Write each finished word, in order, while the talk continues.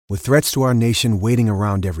With threats to our nation waiting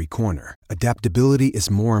around every corner, adaptability is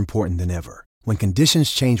more important than ever. When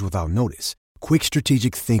conditions change without notice, quick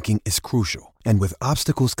strategic thinking is crucial. And with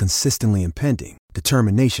obstacles consistently impending,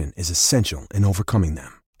 determination is essential in overcoming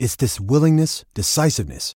them. It's this willingness,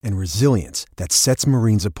 decisiveness, and resilience that sets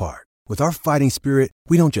Marines apart. With our fighting spirit,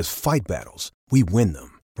 we don't just fight battles, we win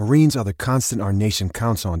them. Marines are the constant our nation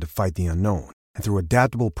counts on to fight the unknown. And through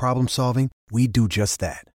adaptable problem solving, we do just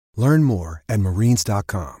that. Learn more at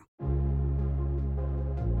marines.com.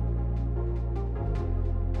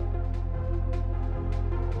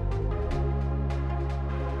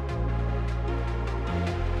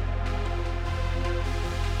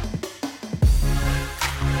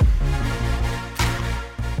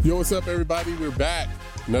 Yo, what's up, everybody? We're back.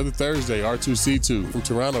 Another Thursday, R2C2 from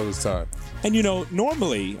Toronto this time. And, you know,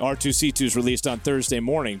 normally R2C2 is released on Thursday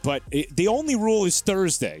morning, but the only rule is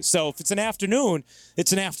Thursday. So if it's an afternoon,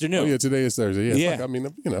 it's an afternoon. Oh, yeah, today is Thursday. Yeah. Fuck, I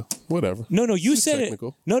mean, you know, whatever. No, you It's said technical.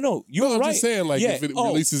 it. No, you were I'm right. just saying, like, if it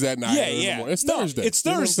releases at 9 in the morning. It's Thursday. It's You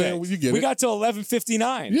know what I'm Thursday. saying? Well, you get we it. got till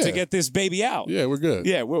 11:59 Yeah. to get this baby out. Yeah, we're good.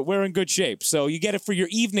 Yeah, we're in good shape. So you get it for your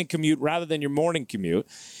evening commute rather than your morning commute.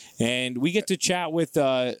 And we get to chat with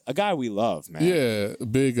a guy we love, man. Yeah, a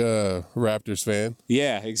big Raptors fan.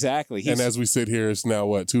 Yeah, exactly. And as we sit here, it's now,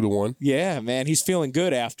 what, 2-1? Yeah, man, he's feeling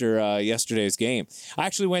good after yesterday's game. I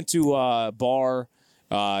actually went to a bar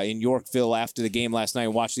in Yorkville after the game last night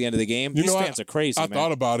and watched the end of the game. These fans are crazy, I man.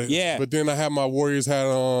 thought about it. Yeah. But then I had my Warriors hat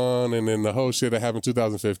on, and then the whole shit that happened in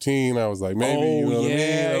 2015, I was like, maybe, you know what I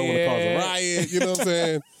mean? I don't want to cause a riot, you know what I'm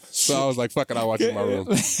saying? So I was like, fuck it, I'll watch it in my room.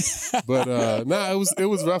 But it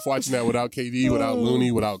was rough watching that without KD, without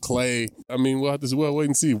Looney, without Clay. I mean, we'll have to wait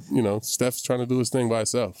and see. You know, Steph's trying to do his thing by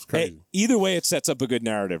himself. It's crazy. Either way, it sets up a good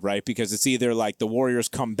narrative, right? Because it's either like the Warriors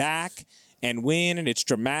come back and win, and it's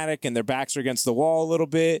dramatic, and their backs are against the wall a little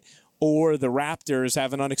bit, or the Raptors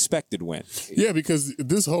have an unexpected win. Yeah, because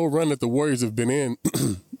this whole run that the Warriors have been in,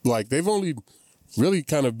 like, they've only really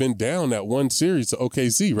kind of been down that one series to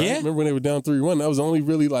OKC, right? Yeah. Remember when they were down 3-1? That was only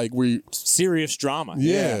really like serious drama.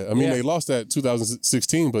 Yeah. I mean, they lost that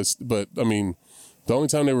 2016, but I mean, the only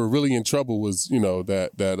time they were really in trouble was, you know,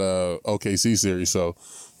 that OKC series. So,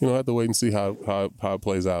 you know, I have to wait and see how it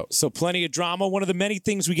plays out. So plenty of drama. One of the many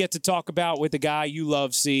things we get to talk about with the guy you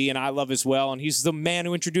love, C, and I love as well, and he's the man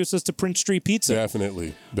who introduced us to Prince Street Pizza.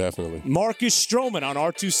 Definitely. Marcus Stroman on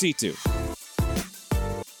R2C2.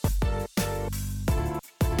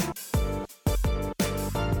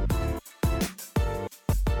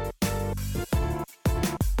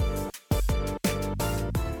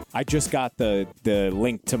 I just got the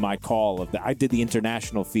link to my call of I did the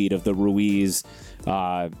international feed of the Ruiz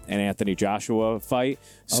and Anthony Joshua fight.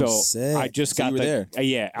 So sick. I just So got you were there.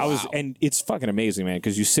 Yeah, I was, and it's fucking amazing, man,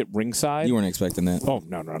 because you sit ringside. You weren't expecting that. Oh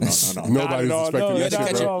no! Nobody's expecting You that had,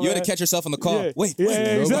 shit, to bro. you had to catch yourself on the call. Yeah. Wait.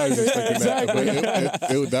 Nobody's expecting exactly. that.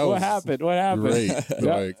 But that What was happened? What happened? great.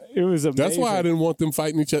 Yeah, Like, it was amazing. that's why I didn't want them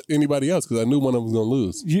fighting anybody else, because I knew one of them was going to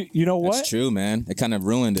lose. You know what? That's true, man. It kind of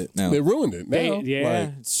ruined it now. They ruined it. Now,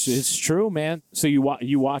 Yeah, it's true, man. So you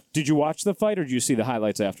watch? Did you watch the fight or did you see the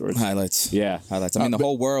highlights afterwards? Highlights. Yeah. Highlights. I mean, the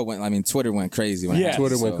whole world went, Twitter went crazy. When it Yeah. happened,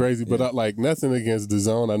 Twitter went so, crazy, but yeah. like nothing against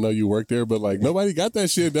DAZN. I know you work there, but like nobody got that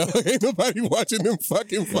shit, dog. Ain't nobody watching them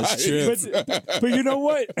fucking fights. But you know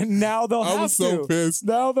what? Now they'll have to. I was so pissed.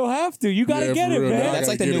 Now they'll have to. You got to Yeah, get for it, real. man. Now I That's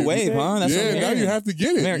like the gotta new get it. wave, huh? That's what I'm Yeah, now hearing. you have to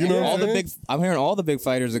get it. You know all what I'm the saying? big. I'm hearing all the big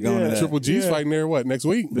fighters are going to that. Triple G's fighting there, what, next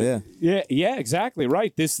week? Yeah. Yeah, exactly.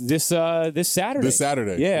 Right. This Saturday. This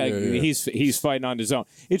Saturday. Yeah, Yeah. he's fighting on his own.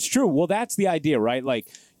 It's true. Well, that's the idea, right? Like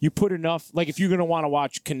you put enough. Like if you're gonna want to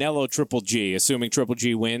watch Canelo Triple G, assuming Triple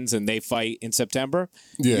G wins and they fight in September,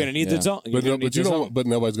 you're gonna need the zone. But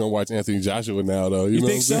nobody's gonna watch Anthony Joshua now, though. You know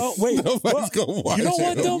think what I'm so? Wait, nobody's gonna watch. You know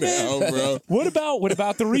what, him though, man? now, bro. What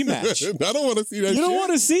about the rematch? I don't want to see that. You don't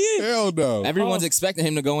want to see it? Hell no. Everyone's expecting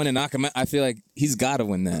him to go in and knock him out. I feel like he's got to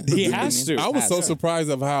win that. He You know what has I mean? to. I was so surprised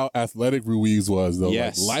of how athletic Ruiz was, though.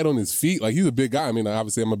 Yes. Like, light on his feet. Like, he's a big guy. I mean,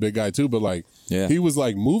 obviously, I'm a big guy, too, but, like, Yeah. he was,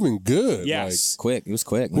 like, moving good. Yes. Quick. He was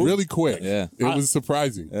quick. Like, man. really quick. Yeah. It was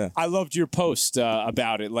surprising. Yeah. I loved your post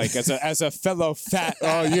about it. Like as a fellow fat.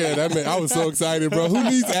 Oh, yeah. That man, I was so excited, bro. Who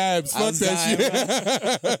needs abs? I Fuck was that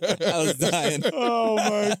dying, shit. I was dying. Oh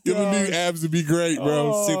my Giving me god. abs to be great,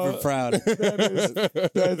 bro. Oh. Super proud.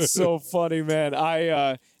 That's so funny, man.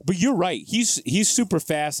 But you're right. He's super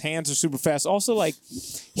fast. Hands are super fast. Also, like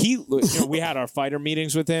we had our fighter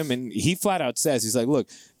meetings with him, and he flat out says he's like, look,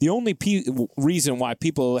 the only reason why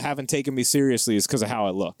people haven't taken me seriously is because of how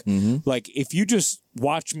I look. Mm-hmm. Like if you just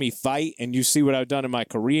watch me fight and you see what I've done in my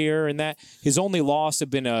career and that, his only loss had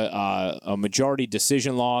been a majority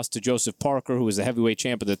decision loss to Joseph Parker, who was the heavyweight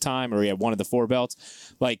champ at the time, or he had one of the 4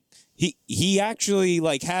 belts. Like, he actually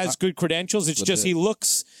like has good credentials. It's just he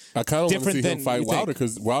looks I kind of want to different see him than fight you think. Wilder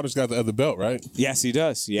because Wilder's got the other belt, right? Yes, he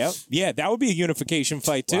does. Yep. Yeah, that would be a unification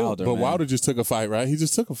fight too. Wilder, But man. Wilder just took a fight, right? He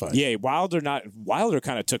just took a fight. Yeah, Wilder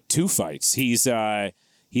kind of took 2 fights.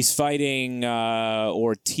 He's fighting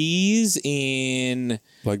Ortiz in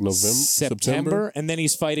Like November, September, and then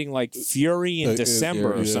he's fighting like Fury in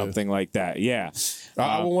December or yeah. something like that. Yeah.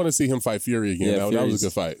 I would want to see him fight Fury again. Yeah, That was a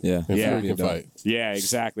good fight. Yeah. And Yeah. Fury can fight. Yeah,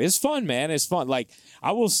 exactly. It's fun, man. It's fun. Like,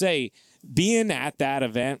 I will say, being at that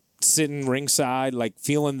event, sitting ringside, like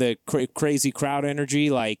feeling the crazy crowd energy,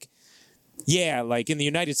 like, yeah, like in the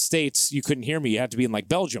United States, you couldn't hear me. You had to be in like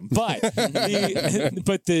Belgium. But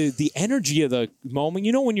the energy of the moment,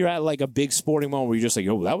 you know, when you're at like a big sporting moment where you're just like,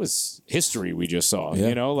 oh, that was history we just saw. Yeah,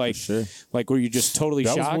 you know, like, sure. like where you're just totally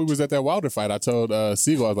That was shocked. when we was at that Wilder fight. I told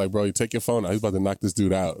Siegel, I was like, bro, you take your phone out. He's about to knock this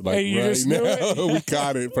dude out. Like, And you right just knew now, we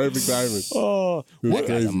caught it. Perfect timing. oh, It was That guy's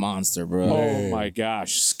crazy. a monster, bro. oh my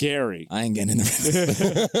gosh, scary. I ain't getting in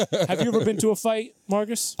the Have you ever been to a fight,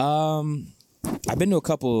 Marcus? I've been to a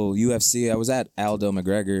couple UFC. I was at Aldo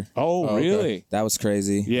McGregor. Oh, okay. really? That was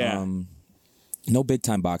crazy. Yeah. No big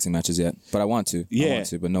time boxing matches yet, but I want to. I Yeah. want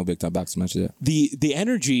to, but no big time boxing matches yet. The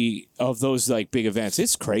energy of those like big events,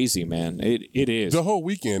 it's crazy, man. It is. The whole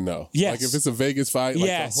weekend, though. Yes. Like, if it's a Vegas fight, like,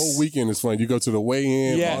 Yes. the whole weekend is fun. You go to the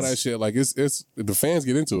weigh-in, Yes. all that shit. Like, it's the fans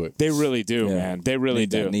get into it. They really do, Yeah. man. They really Need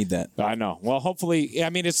do. that. I know. Well, hopefully, I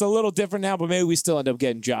mean, it's a little different now, but maybe we still end up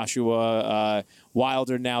getting Joshua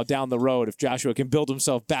Wilder now down the road if Joshua can build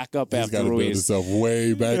himself back up He's after got to build Ruiz. himself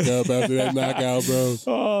way back up after that knockout, bro.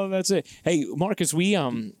 Oh, that's it. Hey, Marcus, we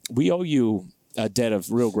owe you a debt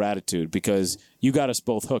of real gratitude because you got us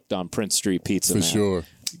both hooked on Prince Street Pizza, For man. sure.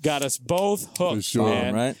 Got us both hooked, For sure.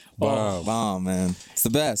 man. Right? Bomb. Bomb, man. It's the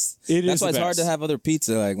best. It That's is why the it's hard best. to have other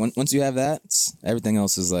pizza. Like once you have that, everything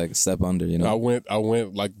else is like a step under. You know. I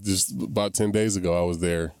went like just about 10 days ago. I was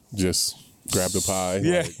there, just grabbed a pie.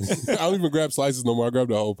 Yeah. Like, I don't even grab slices no more. I grabbed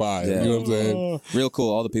the whole pie. Yeah. You know what I'm saying? Real cool.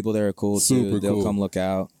 All the people there are cool Super too. They'll cool. come look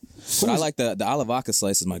out. But I like the Alavaca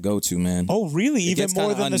slice is my go-to, man. Oh, really? Even gets more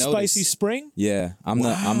kinda than the unnoticed. spicy spring? Yeah, I'm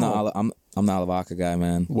the Alavaca guy,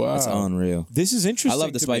 man. Wow. It's unreal. This is I interesting.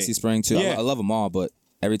 love the to spicy me. spring too. Yeah. I love them all, but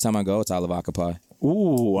every time I go, it's Alavaca pie.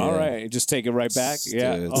 Ooh, all Yeah. right. Just take it right back.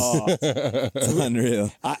 Yeah. Dude. Oh. It's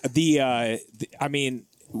unreal. I mean,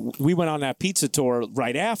 we went on that pizza tour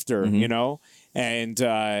right after, Mm-hmm. you know, and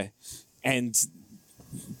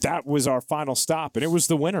that was our final stop, and it was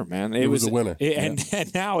the winner, man. It was the winner.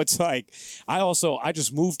 and now it's like I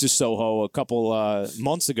just moved to Soho a couple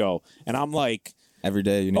months ago, and I'm like. Every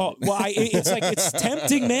day, you know. Oh well, it's like it's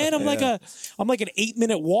tempting, man. I'm like an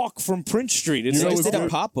 8-minute walk from Prince Street. It's You know like, They just did a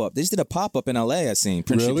pop up. They just did a pop up in LA. I seen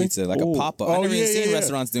Prince Street Really? Pizza, like Ooh. a pop up. Oh, I never yeah, even seen yeah.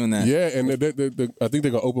 restaurants doing that. Yeah, and I think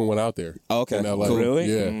they're gonna open one out there. Oh, okay. In LA. Cool. Really?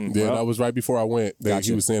 Yeah, yeah. well. That was right before I went. He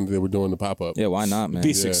Gotcha. was saying that they were doing the pop up. Yeah, why not, man?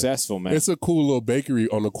 be successful, man. It's a cool little bakery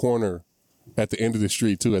on the corner at the end of the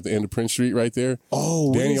street too. At the end of Prince Street, right there. Oh,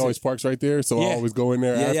 what Danny is always parks right there, so Yeah. I always go in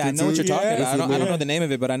there. Yeah, after yeah, I know what too. you're talking It's about. a I don't little- know the name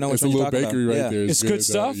of it, but I know what It's a you're little talking bakery about. right Yeah. there. It's good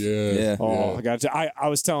stuff? Yeah. Yeah. Oh, I got. I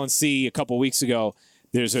was telling C a couple weeks ago.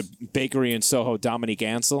 There's a bakery in Soho, Dominique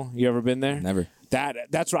Ansel. You ever been there? Never.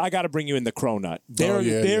 That's right. I got to bring you in the Cronut. Their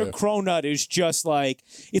yeah. Cronut is just like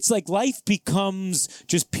it's like life becomes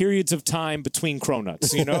just periods of time between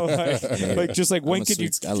Cronuts. You know, like just like when I'm a could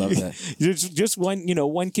you? sweet- I love that. Just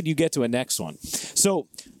when can you get to a next one? So,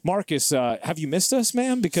 Marcus, have you missed us,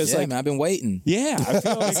 man? Because Yeah, like, man, I've been waiting. yeah, I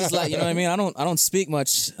feel like This is like, you know what I mean? I don't speak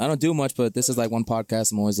much. I don't do much, but this is like one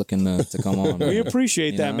podcast I'm always looking to come on. we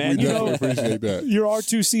appreciate that, know? man. We You definitely know, appreciate that. you're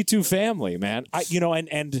R2C2 family, man.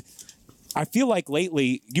 And I feel like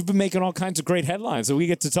lately you've been making all kinds of great headlines that we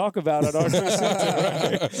get to talk about at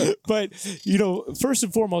R2C2. Right? But first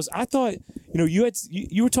and foremost, I thought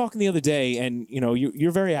you were talking the other day, and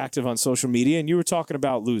you're very active on social media, and you were talking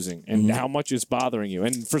about losing and how much it's bothering you.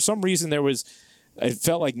 And for some reason, it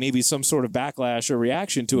felt like maybe some sort of backlash or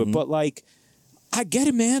reaction to it. But like, I get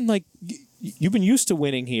it, man. Like. You've been used to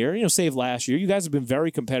winning here, save last year. You guys have been very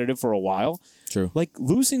competitive for a while. True. Like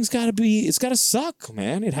losing's got to suck,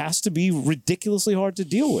 man. It has to be ridiculously hard to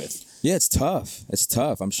deal with. Yeah, it's tough. It's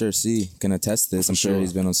tough. I'm sure C can attest to this. I'm sure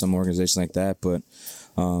he's been on some organization like that, but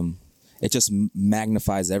it just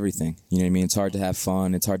magnifies everything. You know what I mean? It's hard to have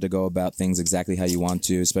fun. It's hard to go about things exactly how you want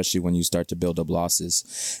to, especially when you start to build up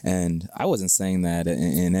losses. And I wasn't saying that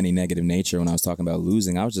in any negative nature when I was talking about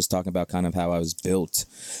losing. I was just talking about kind of how I was built,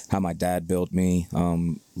 how my dad built me.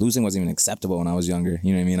 Losing wasn't even acceptable when I was younger.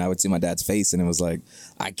 You know what I mean? I would see my dad's face and it was like,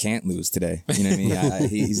 I can't lose today. You know what I mean?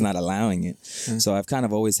 He's not allowing it. So I've kind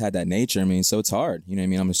of always had that nature. I mean, so it's hard. You know what I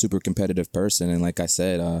mean? I'm a super competitive person. And like I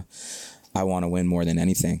said, I want to win more than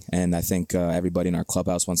anything. And I think everybody in our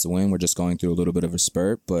clubhouse wants to win. We're just going through a little bit of a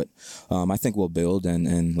spurt, but I think we'll build.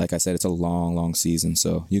 And like I said, it's a long, long season.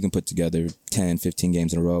 So you can put together 10, 15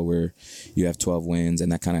 games in a row where you have 12 wins, and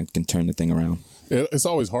that kind of can turn the thing around. It's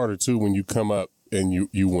always harder, too, when you come up and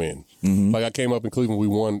you win. Mm-hmm. Like I came up in Cleveland, we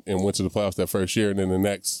won and went to the playoffs that first year, and then the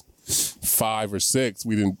next 5 or 6,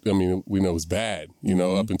 we know it was bad,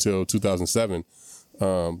 up until 2007.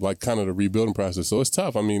 Like kind of the rebuilding process. So it's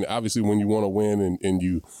tough. I mean, obviously when you want to win and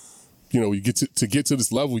you get to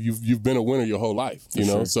this level, you've been a winner your whole life,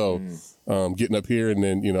 Sure. So getting up here and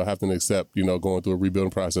then, having to accept, going through a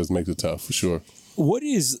rebuilding process makes it tough for sure. What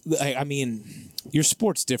is, I mean, your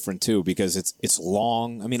sport's different too, because it's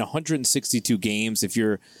long. I mean, 162 games. If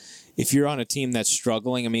you're on a team that's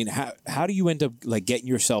struggling, I mean, how do you end up like getting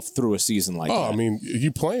yourself through a season like that? I mean,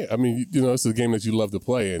 you play. I mean, it's a game that you love to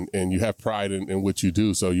play, and you have pride in what you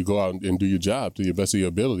do. So you go out and do your job to the best of your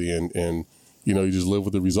ability, and you just live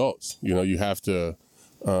with the results. You have to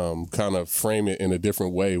kind of frame it in a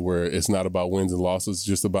different way where it's not about wins and losses, it's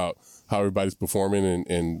just about how everybody's performing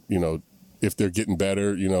and if they're getting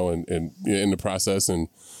better, and in the process and.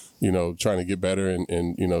 Trying to get better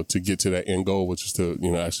and to get to that end goal, which is to,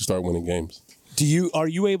 actually start winning games. Are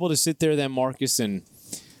you able to sit there then, Marcus, and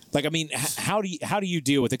like, I mean, how do you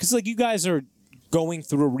deal with it? Because like you guys are going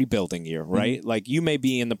through a rebuilding year, right? Mm-hmm. Like you may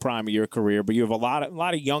be in the prime of your career, but you have a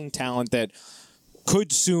lot of young talent that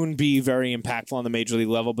could soon be very impactful on the major league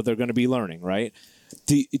level, but they're going to be learning, right?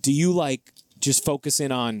 Do you like just focus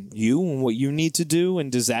in on you and what you need to do,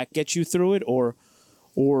 and does that get you through it, or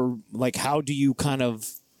like how do you kind of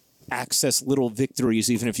access little victories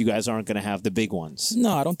even if you guys aren't going to have the big ones?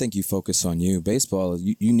 No, I don't think you focus on you. Baseball,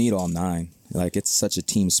 you need all 9. Like it's such a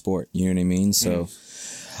team sport, you know what I mean? So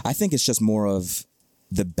I think it's just more of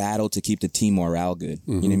the battle to keep the team morale good.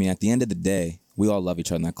 Mm-hmm. You know what I mean? At the end of the day, we all love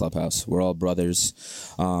each other in that clubhouse. We're all brothers.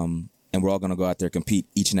 And we're all going to go out there and compete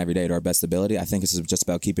each and every day to our best ability. I think it's just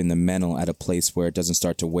about keeping the mental at a place where it doesn't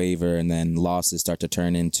start to waver and then losses start to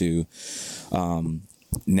turn into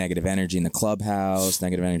negative energy in the clubhouse,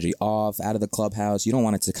 negative energy out of the clubhouse. You don't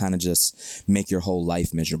want it to kind of just make your whole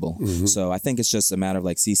life miserable. Mm-hmm. So I think it's just a matter of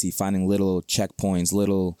like CC finding little checkpoints,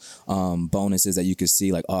 little bonuses that you could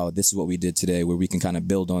see like, oh, this is what we did today, where we can kind of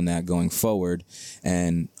build on that going forward.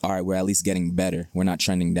 And all right, we're at least getting better. We're not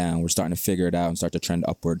trending down. We're starting to figure it out and start to trend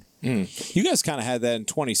upward. You guys kind of had that in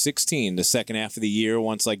 2016, the second half of the year,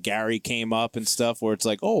 once like Gary came up and stuff, where it's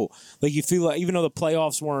like, oh, like you feel like even though the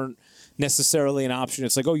playoffs weren't necessarily an option,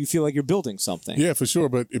 it's like, oh, you feel like you're building something. Yeah, for sure.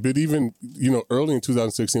 But even, early in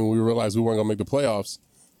 2016, when we realized we weren't going to make the playoffs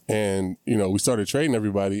and, we started trading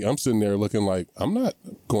everybody, I'm sitting there looking like, I'm not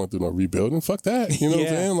going through no rebuilding. Fuck that. You know what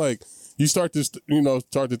I'm saying? Like, you start to,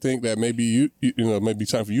 start to think that maybe maybe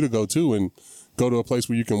time for you to go too and go to a place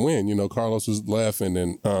where you can win. Carlos was left and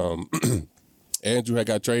then Andrew had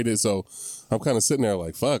got traded. So I'm kind of sitting there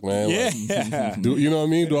like, fuck, man. Yeah. Like, you know what I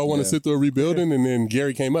mean? Do I want to sit through a rebuilding? And then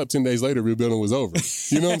Gary came up 10 days later, rebuilding was over.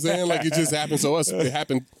 You know what I'm saying? Like it just happened. So it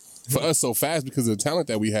happened for us so fast because of the talent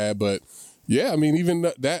that we had. But yeah, I mean, even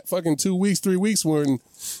that fucking 2 weeks, 3 weeks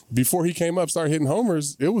before he came up, started hitting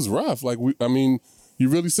homers, it was rough. Like, you're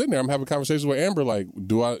really sitting there. I'm having conversations with Amber, like,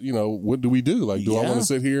 what do we do? Like, do I want to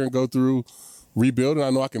sit here and go through rebuilding? I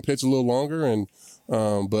know I can pitch a little longer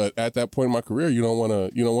but at that point in my career, you don't want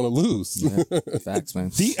to lose. Yeah, facts, man.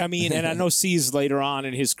 And I know C's later on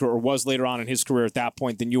in his career, or was later on in his career at that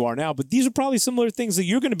point than you are now. But these are probably similar things that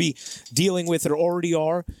you're going to be dealing with or already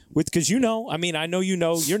are with, because I know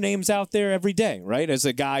your name's out there every day, right? As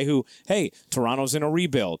a guy who, hey, Toronto's in a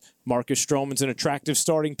rebuild. Marcus Stroman's an attractive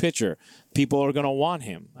starting pitcher. People are going to want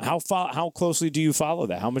him. How closely do you follow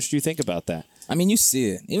that? How much do you think about that? I mean, you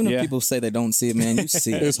see it. Even if people say they don't see it, man, you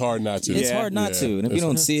see it. It's hard not to. It's hard not to. And if you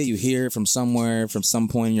don't see it, you hear it from somewhere, from some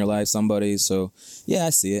point in your life, somebody. So, yeah,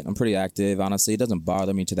 I see it. I'm pretty active. Honestly, it doesn't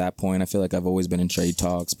bother me to that point. I feel like I've always been in trade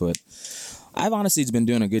talks, but I've honestly been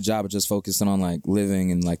doing a good job of just focusing on like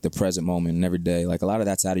living in like the present moment and every day. Like a lot of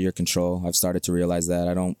that's out of your control. I've started to realize that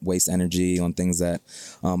I don't waste energy on things that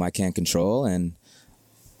I can't control. And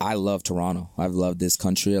I love Toronto. I've loved this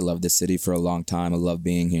country. I love this city for a long time. I love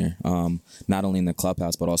being here, not only in the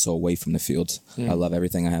clubhouse, but also away from the field. I love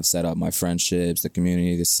everything I have set up, my friendships, the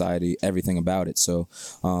community, the society, everything about it. So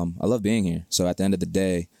I love being here. So at the end of the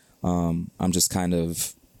day, I'm just kind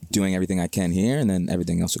of doing everything I can here, and then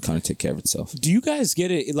everything else will kind of take care of itself. Do you guys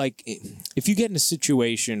get it, like, if you get in a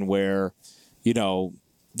situation where, you know,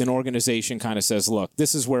 an organization kind of says, look,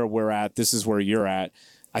 this is where we're at, this is where you're at,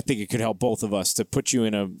 I think it could help both of us to put you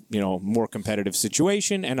in a, you know, more competitive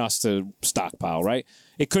situation and us to stockpile, right?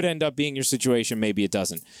 It could end up being your situation. Maybe it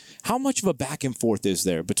doesn't. How much of a back and forth is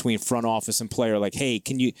there between front office and player? Like, hey,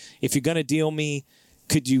 can you, if you're going to deal me,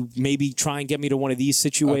 could you maybe try and get me to one of these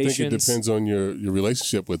situations? I think it depends on your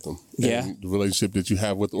relationship with them. Yeah. And the relationship that you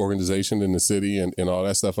have with the organization and the city and all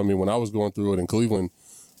that stuff. I mean, when I was going through it in Cleveland,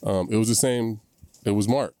 it was the same. It was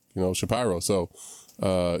Mark, you know, Shapiro. So,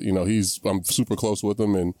 you know, I'm super close with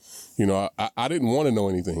him, and you know, I didn't want to know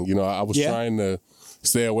anything. You know, I was trying to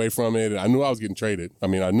stay away from it. I knew I was getting traded. I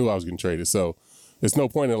mean, I knew I was getting traded. So it's no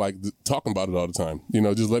point in like talking about it all the time. You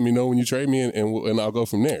know, just let me know when you trade me, and I'll go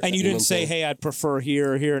from there. And you didn't say, hey, I'd prefer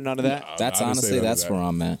here or here, none of that? That's honestly, that's where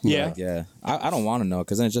I'm at. Yeah. Like, yeah. I don't want to know,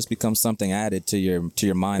 because then it just becomes something added to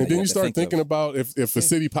your mind. And then you start thinking about if a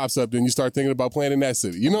city pops up, then you start thinking about playing in that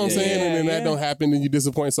city. You know what I'm saying? And then that don't happen, and you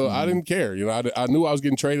disappoint. So I didn't care. You know, I knew I was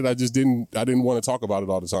getting traded. I just didn't want to talk about it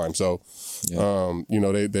all the time. So, you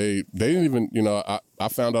know, they didn't even, you know, I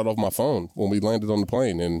found out off my phone when we landed on the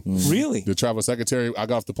plane, and really, the travel secretary, I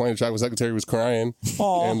got off the plane, the travel secretary was crying.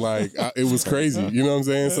 And like, it was crazy. You know what I'm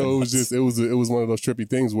saying? So it was just, it was one of those trippy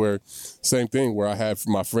things where, same thing where I had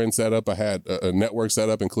my friend set up, I had a network set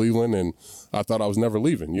up in Cleveland, and I thought I was never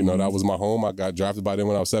leaving. You know, that was my home. I got drafted by them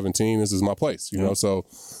when I was 17. This is my place, you know? So,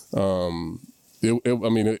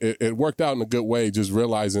 it worked out in a good way, just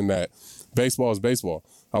realizing that baseball is baseball.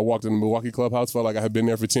 I walked in the Milwaukee clubhouse, felt like I had been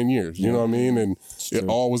there for 10 years. You know what I mean? And it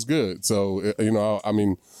all was good. So, you know, I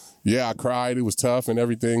mean, yeah, I cried. It was tough and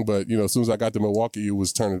everything. But, you know, as soon as I got to Milwaukee, it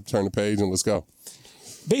was turn the page and let's go.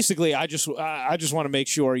 Basically, I just want to make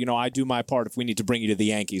sure, you know, I do my part if we need to bring you to the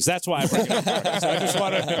Yankees. That's why I bring it up first.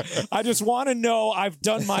 I just want to know I've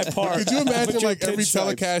done my part. Could you imagine like every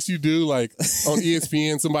telecast you do, like on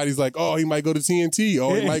ESPN, somebody's like, oh, he might go to TNT,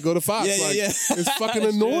 or he might go to Fox. It's fucking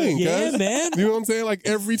annoying, yeah, man. You know what I'm saying? Like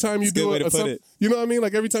every time you do it, you know what I mean?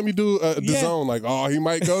 Like every time you do the zone, like, oh, he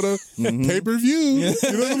might go to pay-per-view. You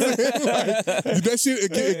know what I'm saying? Like, that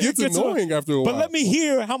shit, it gets annoying after a while. But let me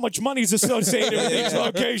hear how much money's associated with each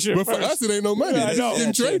location. But for us, it ain't no money. It's just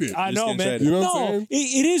getting traded. I know, man. You know what I'm saying?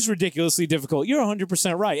 It is ridiculously difficult. You're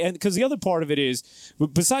 100% right. And because the other part of it is,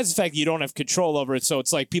 besides the fact that you don't have control over it, so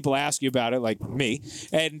it's like people ask you about it, like me,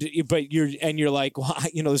 but you're like, well,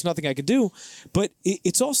 you know, there's nothing I can do. But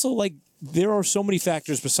it's also like, there are so many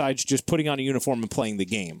factors besides just putting on a uniform and playing the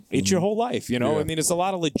game. It's your whole life, you know? I mean, it's a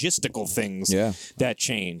lot of logistical things that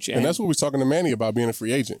change. And that's what we were talking to Manny about, being a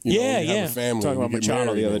free agent. You know, you have a family. Talking about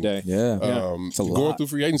Machado the other day. Going through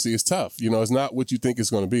free agency is tough. You know, it's not what you think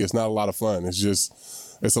it's going to be. It's not a lot of fun. It's just,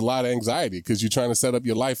 it's a lot of anxiety because you're trying to set up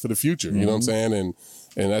your life for the future. You know what I'm saying?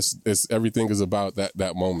 And everything is about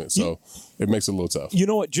that moment. So it makes it a little tough. You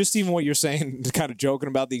know what? Just even what you're saying, kind of joking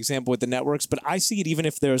about the example with the networks, but I see it even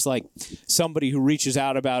if there's like somebody who reaches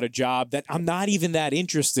out about a job that I'm not even that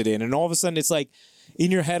interested in, and all of a sudden it's like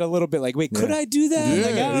in your head a little bit like, wait, could I do that? Yeah,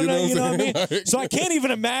 like, I don't know, you know what I mean? Like, so I can't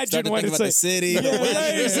even imagine when it's like like the city.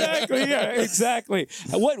 Exactly.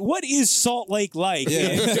 What is Salt Lake like?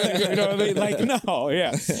 You know what I mean? Like,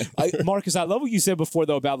 no, Marcus, I love what you said before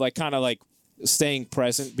though about like kind of like staying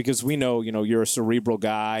present, because we know, you know, you're a cerebral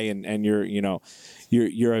guy and you're, you know,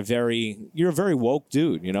 you're a very woke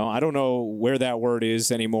dude, you know. I don't know where that word is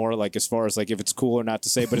anymore, like as far as like if it's cool or not to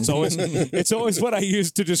say, but it's always what I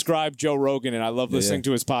use to describe Joe Rogan, and I love listening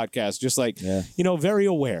to his podcast. Just like you know, very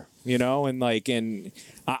aware, you know, and like, and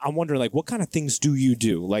I'm wondering like what kind of things do you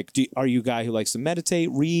do? Like, are you a guy who likes to meditate,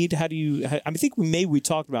 read? How do you? I think we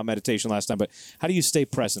talked about meditation last time, but how do you stay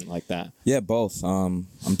present like that? Yeah, both. I'm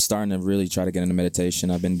starting to really try to get into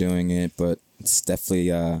meditation. I've been doing it, but it's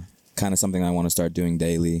definitely kind of something I want to start doing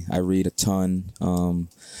daily. I read a ton.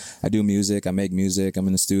 I do music. I make music. I'm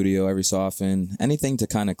in the studio every so often. Anything to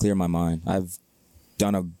kind of clear my mind. I've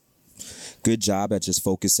done a good job at just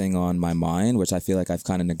focusing on my mind, which I feel like I've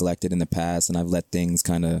kind of neglected in the past, and I've let things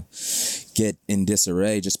kind of get in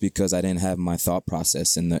disarray just because I didn't have my thought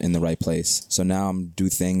process in the right place. So now I'm do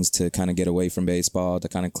things to kind of get away from baseball, to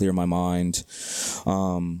kind of clear my mind.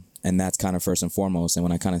 And that's kind of first and foremost. And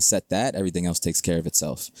when I kind of set that, everything else takes care of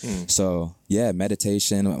itself. So yeah,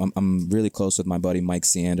 meditation. I'm really close with my buddy Mike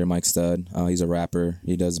Seander, Mike Stud. He's a rapper.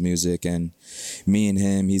 He does music, and me and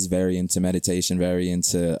him, he's very into meditation, very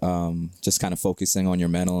into just kind of focusing on your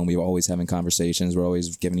mental. And we're always having conversations. We're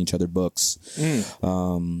always giving each other books.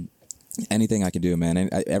 Anything I can do, man.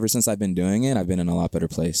 And ever since I've been doing it, I've been in a lot better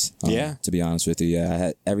place. To be honest with you,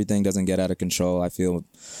 yeah, everything doesn't get out of control. I feel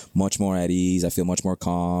much more at ease. I feel much more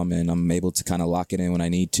calm, and I'm able to kind of lock it in when I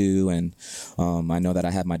need to. And I know that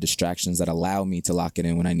I have my distractions that allow me to lock it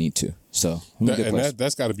in when I need to. So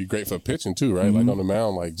that's got to be great for pitching too, right? Like on the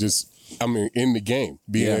mound, like in the game,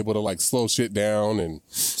 being able to like slow shit down and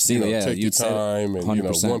take your time and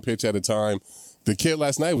 100%. One pitch at a time. The kid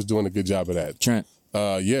last night was doing a good job of that. Trent.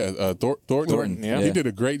 Thornton. Yeah. He did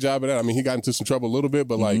a great job of that. I mean, he got into some trouble a little bit,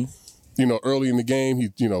 but like, early in the game, he,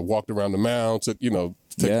 walked around the mound, took,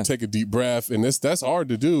 take a deep breath. And that's hard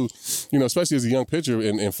to do, especially as a young pitcher,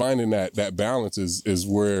 and finding that balance is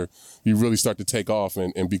where you really start to take off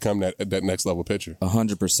and become that next level pitcher.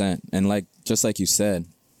 100%. And just like you said,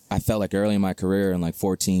 I felt like early in my career in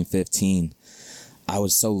 14, 15, I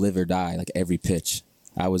was so live or die, like every pitch.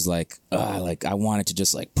 I was like I wanted to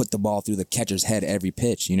just put the ball through the catcher's head every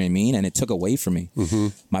pitch, you know what I mean? And it took away from me.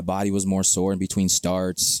 My body was more sore in between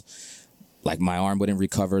starts. My arm wouldn't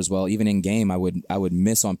recover as well. Even in game, I would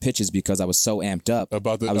miss on pitches because I was so amped up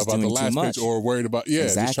about the last pitch, or worried about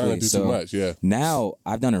exactly. Just trying to do too much. Yeah. Now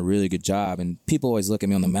I've done a really good job, and people always look at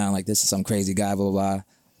me on the mound like this is some crazy guy, blah blah blah.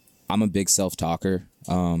 I'm a big self-talker.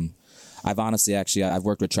 I've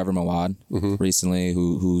worked with Trevor Mawad recently,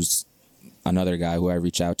 who's another guy who I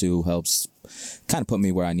reach out to, who helps kind of put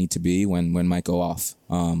me where I need to be when might go off.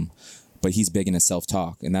 But he's big into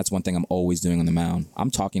self-talk, and that's one thing I'm always doing on the mound. I'm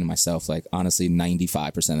talking to myself, honestly,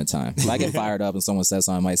 95% of the time. If I get fired up and someone says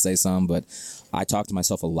something, I might say something, but I talk to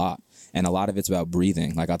myself a lot. And a lot of it's about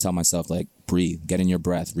breathing. I'll tell myself, breathe, get in your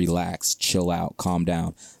breath, relax, chill out, calm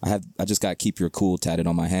down. I just got to keep your cool tatted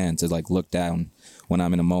on my hand to look down when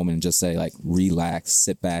I'm in a moment and just say relax,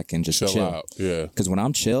 sit back and just chill. Out. Yeah. Because when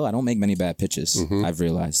I'm chill, I don't make many bad pitches. I've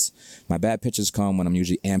realized my bad pitches come when I'm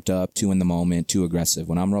usually amped up, too in the moment, too aggressive.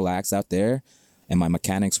 When I'm relaxed out there and my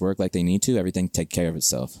mechanics work like they need to, everything take care of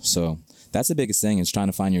itself. So that's the biggest thing, is trying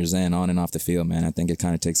to find your zen on and off the field, man. I think it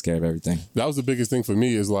kind of takes care of everything. That was the biggest thing for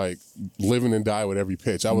me, is living and die with every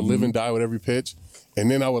pitch. I would live and die with every pitch. And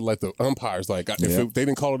then I would let the umpires, if they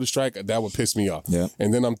didn't call it a strike, that would piss me off. Yeah.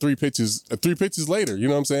 And then I'm three pitches later, you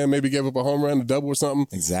know what I'm saying? Maybe gave up a home run, a double or something.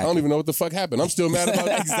 Exactly. I don't even know what the fuck happened. I'm still mad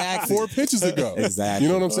about 4 pitches ago. Exactly.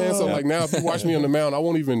 You know what I'm saying? So now if you watch me on the mound, I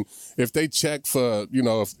won't even, if they check for,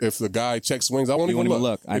 if the guy checks swings, I won't even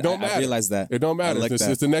look. It don't matter. I realize that. It don't matter.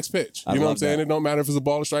 It's the next pitch. You know what I'm saying? It don't matter if it's a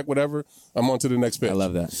ball or strike, whatever. I'm on to the next pitch. I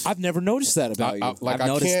love that. I've never noticed that about you.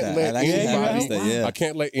 I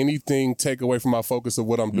can't let anything take away from my focus of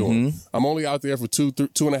what I'm doing. I'm only out there for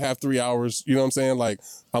 2.5, 3 hours. You know what I'm saying?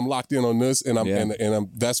 I'm locked in on this, and I'm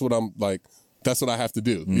that's what I have to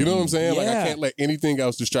do. You know what I'm saying? I can't let anything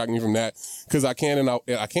else distract me from that, because I can, and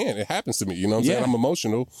I can. It happens to me. You know what I'm saying? I'm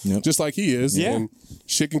emotional, just like he is, and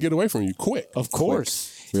shit can get away from you quick. Of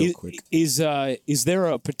course. Real quick. Is there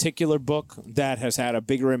a particular book that has had a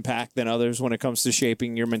bigger impact than others when it comes to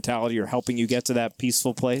shaping your mentality or helping you get to that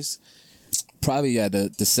peaceful place? Probably,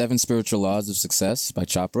 the 7 Spiritual Laws of Success by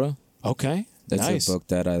Chopra. Okay, that's nice. a book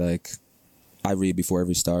that I read before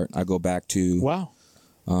every start. I go back to. Wow.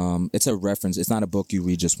 It's a reference. It's not a book you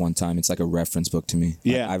read just one time. It's like a reference book to me.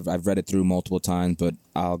 Yeah. I've read it through multiple times, but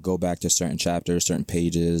I'll go back to certain chapters, certain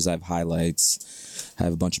pages. I have highlights. I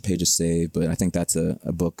have a bunch of pages saved, but I think that's a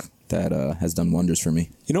book that has done wonders for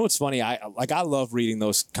me. You know what's funny? I love reading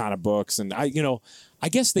those kind of books, and I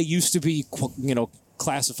guess they used to be,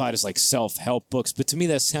 classified as self-help books, but to me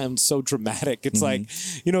that sounds so dramatic. It's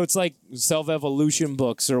it's like self-evolution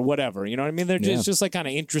books or whatever, you know what I mean? They're just kind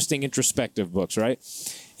of interesting, introspective books, right?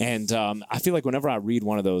 And I feel like whenever I read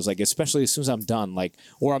one of those, especially as soon as I'm done,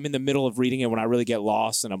 or I'm in the middle of reading it when I really get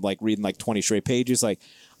lost and I'm reading 20 straight pages,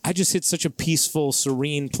 I just hit such a peaceful,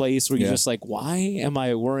 serene place where you're just why am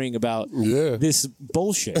I worrying about this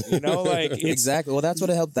bullshit? Exactly. Well, that's what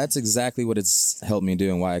it helped. That's exactly what it's helped me do,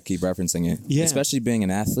 and why I keep referencing it. Yeah. Especially being an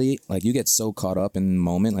athlete, you get so caught up in the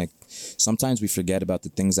moment. Sometimes we forget about the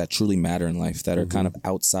things that truly matter in life that are kind of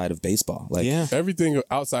outside of baseball. Everything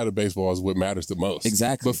outside of baseball is what matters the most.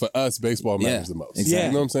 Exactly. But for us, baseball matters the most. Exactly.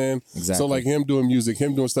 You know what I'm saying? Exactly. So him doing music,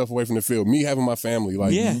 him doing stuff away from the field, me having my family,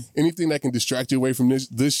 anything that can distract you away from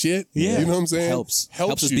this shit, you know what I'm saying? Helps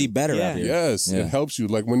us you. be better out here. Yes, it helps you.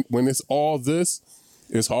 When it's all this,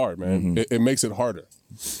 it's hard, man. It makes it harder.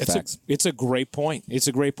 Facts. It's a great point. It's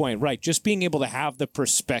a great point. Right. Just being able to have the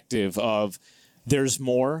perspective of there's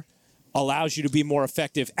more allows you to be more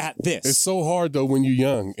effective at this. It's so hard though when you're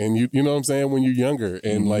young and you know what I'm saying, when you're younger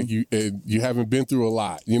and like you haven't been through a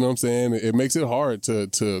lot, you know what I'm saying? It makes it hard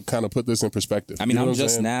to kind of put this in perspective. I mean, you know I'm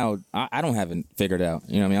just now, I don't have it figured out.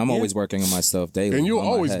 You know what I mean? I'm always working on myself daily. And you'll on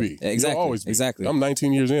my always head. be. Exactly. You'll always be. Exactly. I'm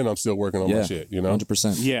 19 years in, I'm still working on my shit, you know?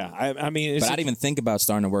 100%. Yeah. I mean, But I didn't even think about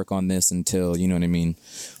starting to work on this until, you know what I mean,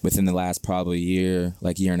 within the last probably year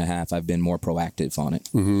and a half, I've been more proactive on it.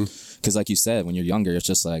 Because like you said, when you're younger, it's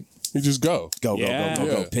just like, You just go. go,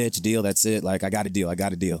 Yeah. pitch, deal, that's it. Like, I got a deal,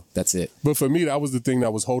 that's it. But for me, that was the thing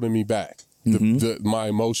that was holding me back. My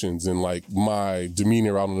emotions and like my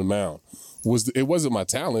demeanor out on the mound. It wasn't my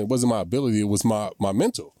talent, it wasn't my ability, it was my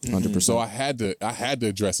mental. 100%. So I had to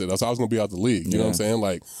address it. So I was gonna be out the league. You know what I'm saying?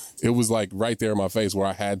 Like it was like right there in my face where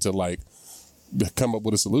I had to like come up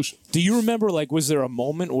with a solution. Do you remember, like, was there a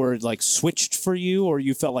moment where it, like, switched for you or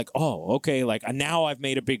you felt like, oh, okay, like, now I've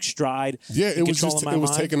made a big stride? Yeah, it was just, it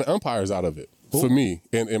was taking the umpires out of it for me.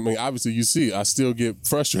 And I mean, obviously, you see, I still get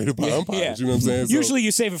frustrated by umpires. You know what I'm saying? Usually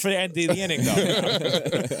you save it for the end of the inning,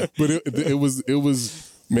 though. But it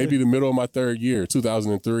was maybe the middle of my third year,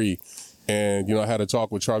 2003. And, you know, I had a talk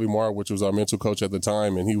with Charlie Moore, which was our mental coach at the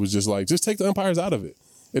time. And he was just like, just take the umpires out of it.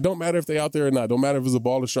 It don't matter if they out there or not. Don't matter if it's a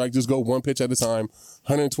ball or strike. Just go one pitch at a time,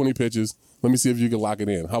 120 pitches. Let me see if you can lock it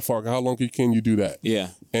in. How long can you do that?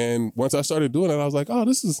 Yeah. And once I started doing it, I was like, oh,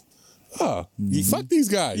 this is, fuck these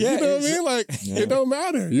guys. Yeah, you know what I mean? Like, it don't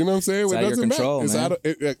matter. You know what I'm saying? It's It out of your doesn't control, matter.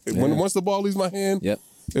 It's man. out of, once the ball leaves my hand,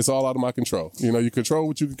 it's all out of my control. You know, you control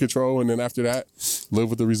what you can control, and then after that, live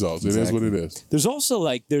with the results. It is what it is. There's also,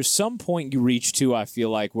 like, there's some point you reach to, I feel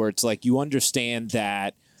like, where it's like you understand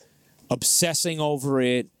that obsessing over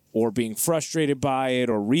it or being frustrated by it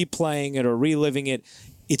or replaying it or reliving it,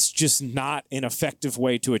 it's just not an effective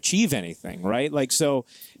way to achieve anything, right? Like, so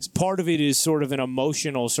part of it is sort of an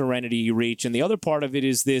emotional serenity you reach, and the other part of it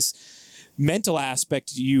is this mental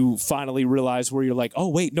aspect you finally realize where you're like, oh,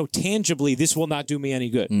 wait, no, tangibly, this will not do me any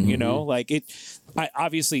good, you know? Like,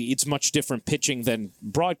 obviously, it's much different pitching than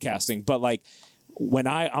broadcasting, but, like, when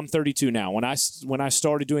I'm 32 now, when I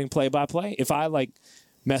started doing play-by-play, if I, like,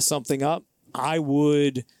 mess something up, it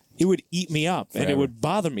would eat me up and it would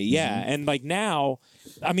bother me. Yeah. And like now,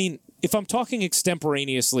 I mean, if I'm talking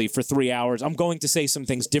extemporaneously for 3 hours, I'm going to say some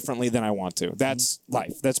things differently than I want to. That's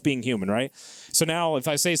life. That's being human, right? So now if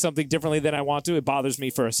I say something differently than I want to, it bothers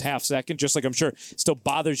me for a half second, just like I'm sure it still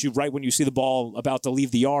bothers you right when you see the ball about to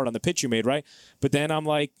leave the yard on the pitch you made, right? But then I'm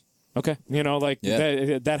like, okay, you know, like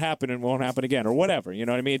that happened and won't happen again or whatever. You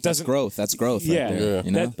know what I mean? It doesn't. That's growth. Yeah. Right there,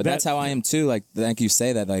 you know? But that's how I am too. Like, thank you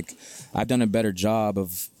say that. Like, I've done a better job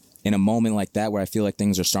of, in a moment like that where I feel like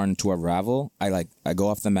things are starting to unravel, I go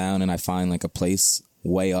off the mound and I find like a place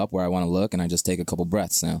way up where I want to look and I just take a couple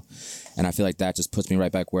breaths now. And I feel like that just puts me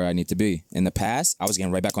right back where I need to be. In the past, I was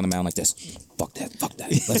getting right back on the mound like this. Fuck that.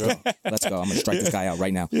 Let's go. I'm going to strike this guy out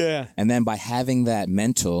right now. Yeah. And then by having that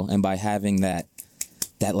mental and by having that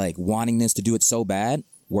like wantingness to do it so bad,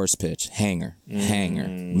 worst pitch, hanger,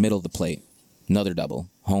 middle of the plate, another double,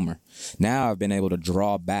 homer. Now I've been able to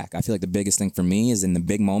draw back. I feel like the biggest thing for me is in the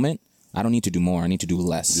big moment, I don't need to do more. I need to do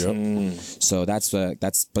less. Yep. So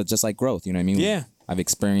but just like growth, you know what I mean? Yeah. I've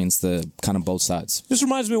experienced the kind of both sides. This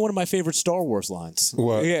reminds me of one of my favorite Star Wars lines.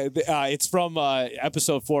 What? Yeah, it's from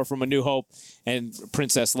Episode 4 from A New Hope, and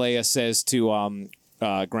Princess Leia says to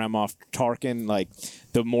Grand Moff Tarkin, like,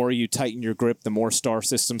 the more you tighten your grip, the more star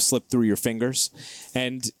systems slip through your fingers.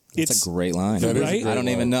 And It's a great line. That is a Right? great I don't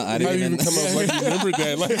line. even know. I didn't even come up like you remembered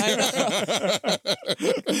that. Like,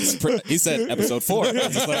 He said episode 4. I was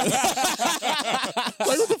just like,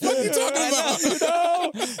 what the fuck are you talking about?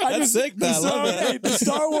 That's sick, though. I love it. The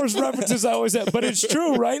Star Wars references I always have, but it's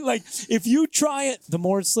true, right? Like, if you try it, the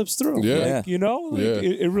more it slips through. Yeah. Like, you know? Like, Yeah.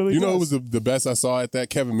 it really You does. know, it was the best I saw at that?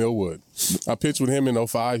 Kevin Millwood. I pitched with him in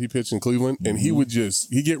 05. He pitched in Cleveland, and he would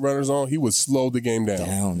he get runners on. He would slow the game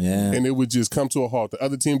down. And it would just come to a halt. The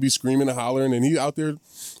other team be screaming and hollering, and he out there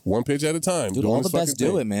one pitch at a time. Dude, doing all his the best fucking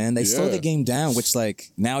do thing. it, man. They slow the game down, which, like,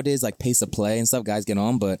 nowadays, like, pace of play and stuff, guys get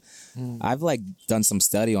on. But I've, like, done some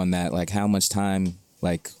study on that, like, how much time,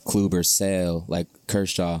 like, Kluber, Sale, like,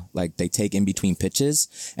 Kershaw, like, they take in between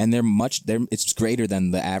pitches. And it's greater than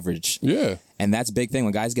the average. Yeah. And that's a big thing.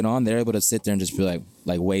 When guys get on, they're able to sit there and just be like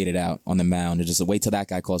wait it out on the mound, and just wait till that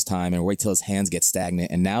guy calls time, and wait till his hands get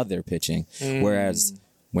stagnant, and now they're pitching. Whereas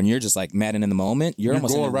when you're just like mad and in the moment, you're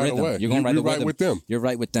almost going in a right rhythm. away. You're going You're right right with them. You're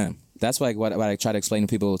right with them. That's like what I try to explain to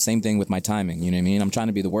people. Same thing with my timing. You know what I mean? I'm trying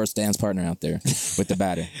to be the worst dance partner out there with the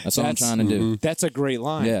batter. That's all I'm trying to do. That's a great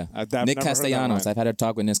line. Yeah. I've Nick never heard that Castellanos. line. I've had a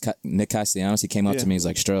talk with Nick Castellanos. He came up to me. He's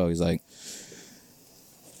like, Stro, he's like,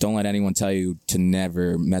 don't let anyone tell you to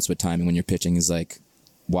never mess with timing when you're pitching. He's like,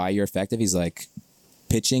 why you're effective? He's like,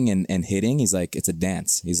 pitching and hitting, he's like, it's a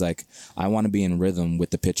dance. He's like, I want to be in rhythm with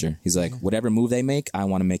the pitcher. He's like, whatever move they make, I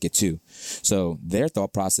want to make it too. So their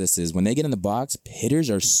thought process is when they get in the box, hitters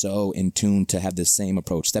are so in tune to have the same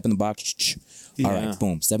approach. Step in the box, all right,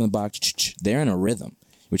 boom. Step in the box, they're in a rhythm,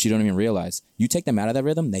 which you don't even realize. You take them out of that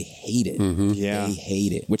rhythm, they hate it. Yeah. They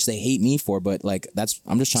hate it, which they hate me for, but like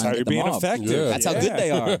I'm just trying to get them being off. effective. Yeah. That's how good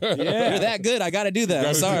they are. You're that good. I got to do that.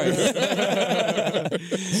 I'm sorry.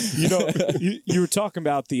 You know, you were talking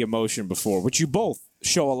about the emotion before, which you both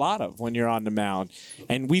show a lot of when you're on the mound.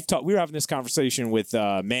 And we were having this conversation with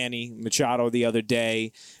Manny Machado the other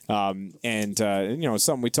day, and you know,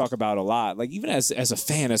 something we talk about a lot. Like even as a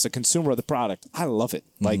fan, as a consumer of the product, I love it.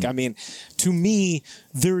 Like I mean, to me,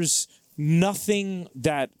 there's nothing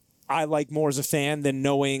that I like more as a fan than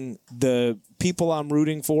knowing the people I'm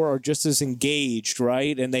rooting for are just as engaged,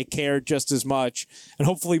 right? And they care just as much and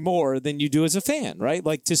hopefully more than you do as a fan, right?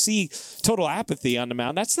 Like to see total apathy on the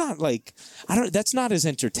mound, that's not like, that's not as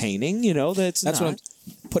entertaining, you know, that's not.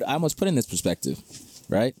 I almost put in this perspective,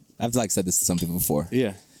 right? I've like said this to some people before.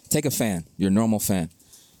 Yeah. Take a fan, your normal fan,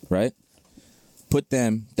 right? Put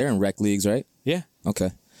them, they're in rec leagues, right? Yeah.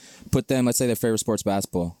 Okay. Put them, let's say their favorite sport's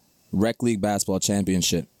basketball, rec league basketball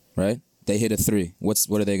championship, right? They hit a 3. What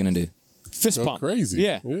are they going to do? Fist Go pump. crazy.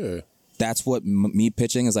 Yeah. Yeah. That's what me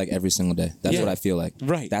pitching is like every single day. That's Yeah. what I feel like.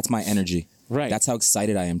 Right. That's my energy. Right. That's how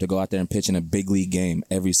excited I am to go out there and pitch in a big league game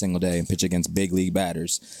every single day and pitch against big league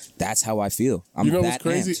batters. That's how I feel. I'm You know what's that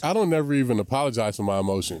crazy? amped. I don't never even apologize for my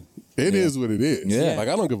emotion. It is what it is. Yeah. Like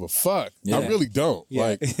I don't give a fuck. Yeah. I really don't. Yeah.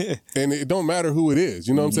 Like, and it don't matter who it is.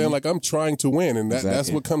 You know what I'm saying? Like I'm trying to win, and that's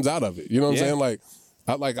Exactly. what comes out of it. You know what Yeah. I'm saying?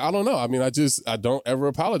 I don't know. I mean, I don't ever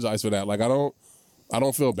apologize for that. Like I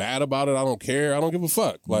don't feel bad about it. I don't care. I don't give a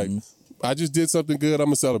fuck. Like I just did something good. I'm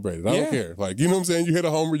gonna celebrate it. I Yeah. don't care. Like you know what I'm saying? You hit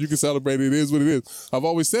a homer, you can celebrate it. It is what it is. I've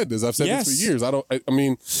always said this. I've said Yes. this for years. I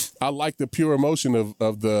mean, I like the pure emotion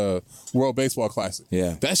of the World Baseball Classic.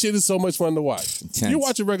 Yeah. That shit is so much fun to watch. Intense. You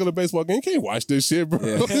watch a regular baseball game, you can't watch this shit, bro.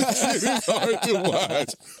 This shit is hard to watch.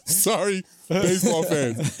 Sorry, baseball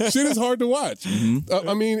fans. Shit is hard to watch.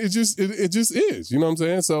 I mean, it just is. You know what I'm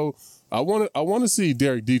saying? So I want to see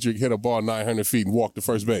Derek Dietrich hit a ball 900 feet and walk to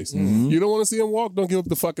first base. You don't want to see him walk? Don't give up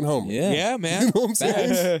the fucking homer. Yeah. Yeah, You man. know what I'm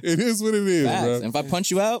saying? It is what it is, Facts. bro. And if I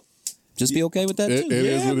punch you out, just be okay with that It too.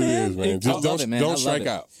 is what it man. is, man. I Just love it, man. I don't love strike it.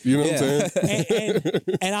 out. You know what I'm saying?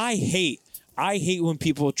 and I hate when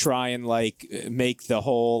people try and like make the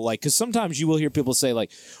whole like because sometimes you will hear people say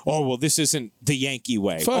like, oh well, this isn't the Yankee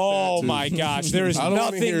way. Fuck oh that, too. my gosh, there is I don't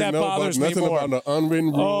want to nothing hear that bothers me nothing more. about the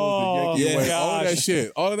unwritten rules, Oh, the Yankee way, all of gosh. that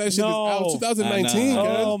shit. All of that shit No. is out 2019, I know.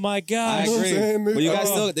 guys. Oh my I gosh, know what I'm agree. saying? But you guys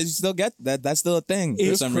Oh. you still get that. That's still a thing for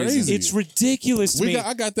It's some crazy. reason. it's ridiculous to me.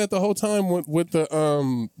 I got that the whole time with the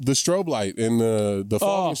strobe light and the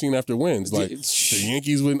fog Oh. machine after wins. Like the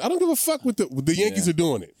Yankees win. I don't give a fuck what the Yankees are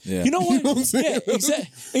doing it. Yeah. You know what? what I'm saying? Yeah,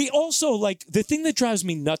 exactly. Also, like the thing that drives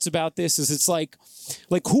me nuts about this is it's like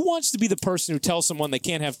who wants to be the person who tells someone they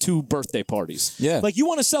can't have 2 birthday parties? Yeah. Like you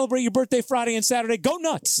want to celebrate your birthday Friday and Saturday? Go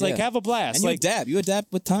nuts! Like Yeah. have a blast. And you like adapt. You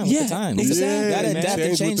adapt with time. Yeah, with the times. exactly, You gotta man. adapt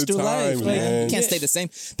and Change change with the through life. times, Like, man. you can't Yeah. stay the same.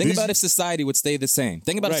 Think about if society would stay the same.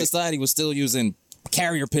 Think about Right. if society was still using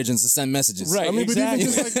carrier pigeons to send messages. Right. I mean, Exactly.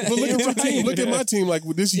 but even just like, but look at your team. Look at my team. Like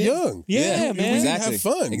with this young. Yeah, man. We need to Exactly. have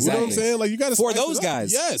fun. You know what I'm Exactly. saying? Like you got to For those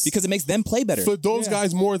guys. Yes, Because it makes them play better. for those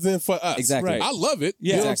guys more than for us. Exactly. Right. I love it.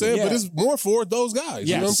 Yeah. You know what I'm saying? Yeah. But it's more for those guys.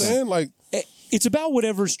 You know what I'm Yes. saying? Like It's about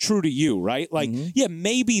whatever's true to you, right? Like, yeah,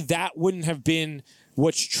 maybe that wouldn't have been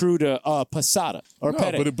what's true to Posada or no,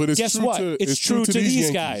 Pettit. but it's Guess true what? to it's true to these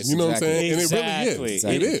Yankees. guys. You know Exactly. what I'm saying? Exactly. And it really is.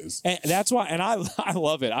 Exactly. It is. And that's why, and I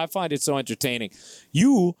love it. I find it so entertaining.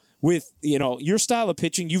 You, with your style of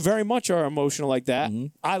pitching, you very much are emotional like that.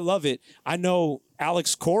 I love it. I know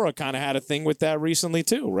Alex Cora kind of had a thing with that recently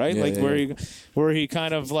too, right? Yeah, like yeah, where he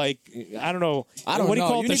kind of like I don't know. I don't what know. do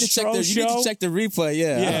you call it? need The to check Stro the, you need show? to check the replay.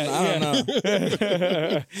 Yeah. Yeah, I don't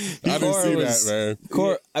know. I didn't see that,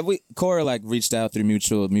 man. Cora like reached out through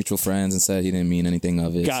mutual friends and said he didn't mean anything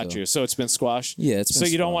of it. Got so. you. So it's been squashed. Yeah, it's so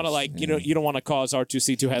been you don't want to squashed, like yeah. you don't want to cause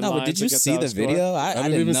R2C2 headlines. No, but did you against see the Alex Cora? video? I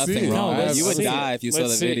didn't did even nothing see it. wrong. No, let's You would see it. die if you saw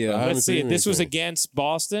Let's the see it. video. I haven't Let's see seen it. This was anything. against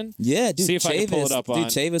Boston. Yeah, dude. See if I can pull it up on. Dude,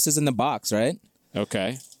 Chavis is in the box, right?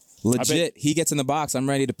 Okay. Legit. He gets in the box. I'm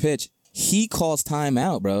ready to pitch. He calls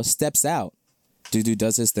timeout, bro. Steps out. Dude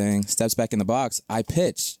does his thing. Steps back in the box. I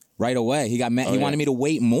pitch. right away. He got mad. He yeah. wanted me to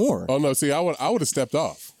wait more. Oh no, see, I would have stepped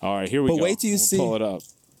off. All right, here we go. But wait till you see. Pull it up.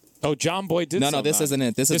 Oh, John Boy did. No, something this on isn't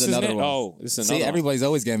it. This is isn't another it? one. Oh, this is another See, one. everybody's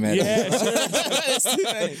always getting mad. Yeah, sure.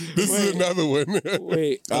 This is another one.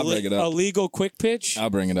 Wait, I'll bring it up. Illegal quick pitch.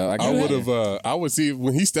 I'll bring it up. I would have. I would see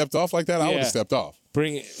when he stepped off like that. I would Yeah. have stepped off.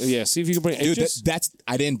 Bring it. Yeah, see if you can bring it. Dude, Just, that's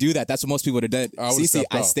I didn't do that. That's what most people would have done. I would've stepped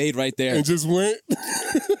I off. stayed right there. And just went.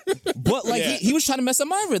 But like Yeah. he was trying to mess up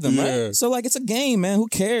my rhythm, Yeah. right? So like it's a game, man. Who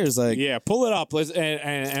cares? Like yeah, pull it up. Let's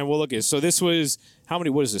and we'll look at it. So this was how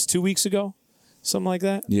many? What is this? 2 weeks ago, something like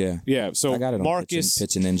that. yeah. Yeah. So I got it on Marcus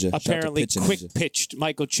Pitchin' Ninja. Shout out to apparently Pitchin' quick Ninja. pitched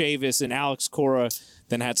Michael Chavis and Alex Cora.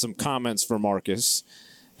 Then had some comments for Marcus.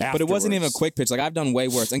 But it wasn't even a afterwards. quick pitch. Like I've done way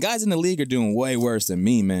worse. And guys in the league are doing way worse than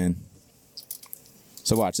me, man.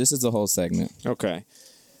 So watch, this is the whole segment. Okay.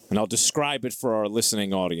 And I'll describe it for our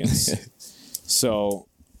listening audience. So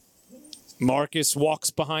Marcus walks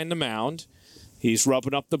behind the mound. He's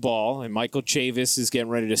rubbing up the ball, and Michael Chavis is getting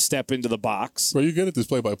ready to step into the box. Bro, you good at this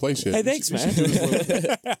play-by-play shit. Hey, thanks, man.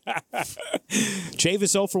 Chavis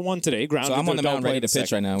 0 for 1 today. Grounded So I'm to on a the double mound play ready in to the pitch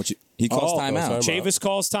second. right now. He calls timeout. timeout. Chavis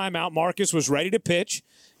calls timeout. Marcus was ready to pitch.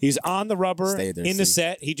 He's on the rubber Stayed there, in the see.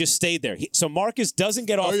 set. He just stayed there. So Marcus doesn't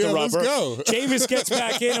get off yeah, the let's rubber. go. Chavis gets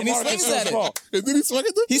back in, and And he Marcus swings goes at it. ball. And then he swung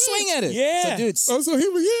at the He pitch. swing at it. Yeah. So dude, Oh, so he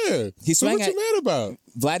was, yeah. He so swung what at- you mad about?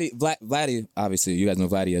 Vladdy, obviously, you guys know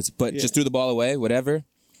Vladdy is, but just threw the ball away, whatever.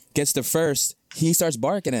 Gets to first, he starts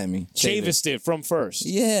barking at me. Chavis did from first.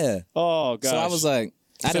 Yeah. Oh, gosh. So I was like,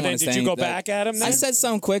 I So didn't then want to did say you go anything. back at him I then? said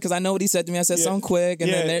something quick because I know what he said to me. I said Yeah. something quick,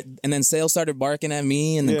 and Yeah. then Sales started barking at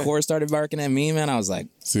me, and then Yeah. Corey started barking at me. Man, I was like,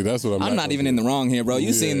 See, that's what I'm not even in the wrong here, bro.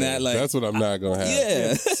 You seen that? Like, that's what I'm not gonna have.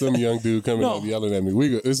 Yeah. Some young dude coming No. up yelling at me. We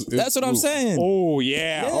go, it's, that's what I'm ooh, saying. Oh,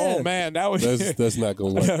 yeah. Yeah. Oh, man. That was. That's not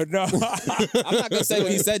gonna work. no. I'm not gonna say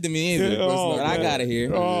what he said to me either, Oh, but I man. gotta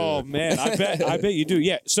hear. Oh man, I bet you do.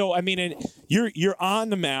 Yeah. So I mean, and you're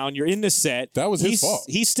on the mound. You're in the set. That was his fault.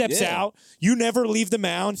 He steps Yeah. out. You never leave the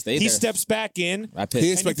mound. Stay He there. steps back in. I pitched.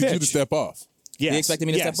 He expected you to pitch. step off. Yes. He expected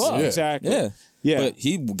me to Yes, step off. Yeah. Exactly. Yeah. Yeah. But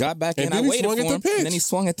he got back in. And I then he waited swung for at the him, pitch. and then he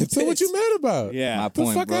swung at the pitch. So what you mad about? Yeah. My Get the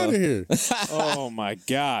point, fuck bro. out of here. Oh my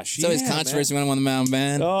gosh. So his Yeah, controversy when I'm on the mound,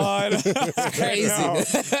 man. man. Oh, I know. Crazy.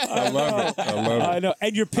 I love it. I love I it. know.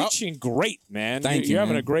 And you're pitching great, man. Thank you, You're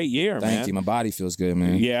having man. a great year, man. Thank you. My body feels good,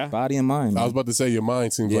 man. Yeah. Body and mind. I was about to say your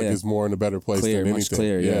mind seems like Yeah. it's more in a better place clear, than much anything.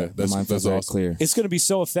 clear. Yeah. that's My mind feels that's very awesome. clear. It's going to be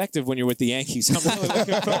so effective when you're with the Yankees. I'm really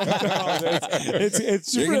looking forward to it.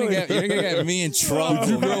 It's You're really. gonna get me in trouble. Did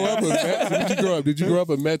you grow up? Did you grow up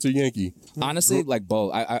a Mets or Yankee? Honestly, like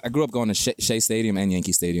both. I grew up going to Shea Stadium and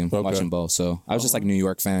Yankee Stadium, Okay. watching both. So I was just like a New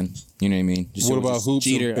York fan. You know what I mean? Just, What it was about just hoops?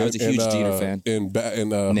 Jeter. I was a huge Jeter fan. And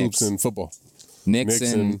Knicks. hoops and football. Knicks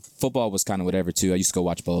Knicks and and- football was kind of whatever too. I used to go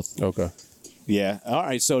watch both. Okay. Yeah. All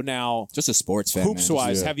right. So now, Just a sports fan. hoops man.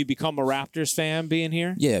 wise, yeah. have you become a Raptors fan being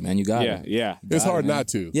here? Yeah, man, you got Yeah. it. Yeah. It's hard it, man. not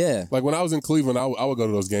to. Yeah. Like when I was in Cleveland, I would go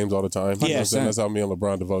to those games all the time. You know what I'm saying? 100%. That's how me and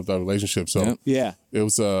LeBron developed our relationship. So Yep. Yeah. it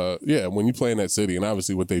was, when you play in that city, and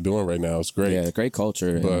obviously what they're doing right now is great. Yeah, great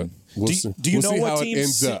culture. But and we'll Do, see, do you we'll know see what how it team?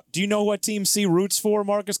 ends up. Do you know what team C roots for,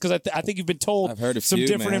 Marcus? Because I think you've been told I've heard a some few,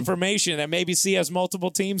 different man. information that maybe C has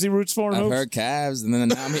multiple teams he roots for. In I've hoops. heard Cavs, and then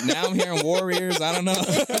now I'm hearing Warriors. I don't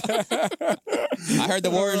know. I heard the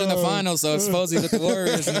Warriors in the finals, so supposedly with the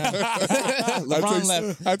Warriors now. LeBron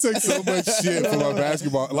left. I take so much shit from my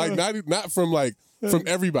basketball, like not from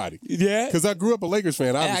everybody. Yeah. Because I grew up a Lakers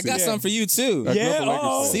fan. Hey, I Obviously. got something for you too. I grew Yeah, up a Lakers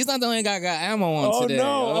oh. fan. See, he's not the only guy got ammo on Oh today.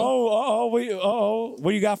 no! yo.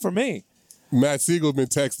 What you got for me? Matt Siegel been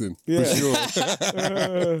texting for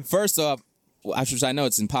sure. First off, I know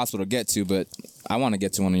it's impossible to get to, but I want to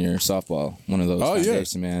get to one of of those Oh, yeah.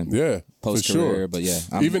 foundation, man. Yeah, Post for career, sure. but yeah,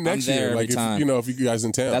 Even I'm next there year, every like time. if you guys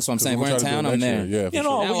in town. That's what I'm saying. We'll We're in try to do it town, I'm next there. year. Yeah, for You know,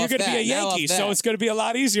 sure. Now well, you're off going to be a that, now off Yankee, so that. it's going to be a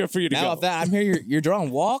lot easier for you to Now go. off that, I'm here. You're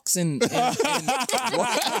drawing walks and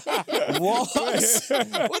walks.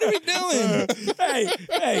 What are we doing?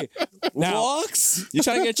 hey. Now, Walks? You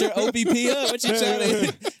trying to get your OBP up? What you trying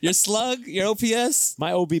to? Your slug? Your OPS?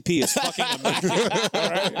 my OBP is fucking amazing.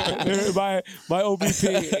 All right? My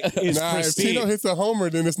OBP is Nah, if pristine. Tino hits a homer,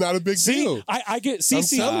 then it's not a big See, deal. I get I'm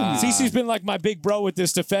CC. telling you. CC's been like my big bro with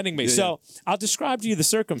this defending me. So I'll describe to you the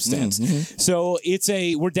circumstance. So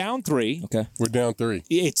we're down 3. Okay. We're down 3.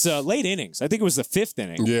 It's late innings. I think it was the 5th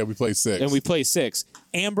inning, Yeah, we play 6. and we play 6.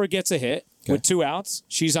 Amber gets a hit with 2 outs.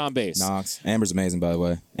 She's on base. Knox. Amber's amazing, by the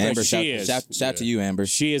way. Amber, she is. shout to you, Amber.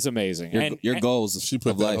 She is amazing. Your goals. She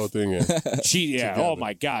put of that life. whole thing in. She oh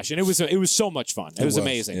my gosh, and it was so much fun. It was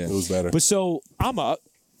amazing. Yeah. It was better. But so I'm up,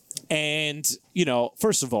 and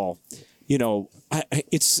first of all,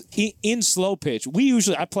 it's in slow pitch.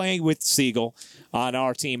 I play with Siegel on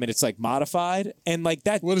our team, and it's like modified and like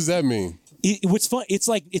that. What does that mean? What's fun? It's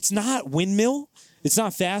like it's not windmill. It's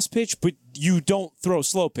not fast pitch, but you don't throw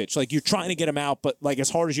slow pitch. Like you're trying to get them out, but like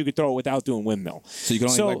as hard as you could throw it without doing windmill. So you can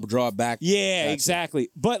only like draw it back. Yeah, Gotcha.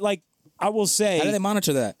 Exactly. But like I will say, how do they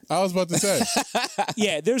monitor that? I was about to say.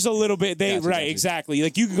 Yeah, there's a little bit. Right, exactly.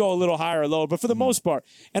 Like you could go a little higher or lower, but for the most part,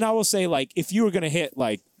 and I will say, like if you were gonna hit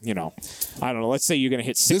like I don't know. Let's say you're gonna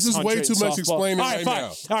hit 600. This is way too much explaining right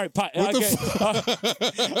now. All right, fine.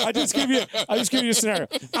 I just give you a scenario.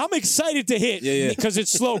 I'm excited to hit because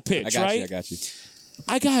it's slow pitch, right? I got you.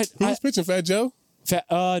 Who's pitching, Fat Joe?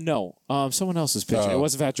 No. Someone else is pitching. It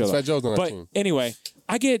wasn't Fat Joe. Fat Joe's on our team. Anyway,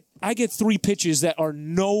 I get 3 pitches that are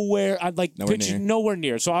nowhere. I'd like pitching nowhere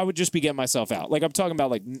near. So I would just be getting myself out. Like I'm talking about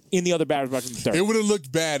like in the other batter's box in the third. It would have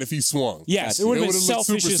looked bad if he swung. Yes, it would have been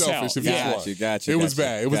selfish as hell. If he swung. Gotcha. It was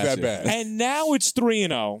bad. It was that bad. And now it's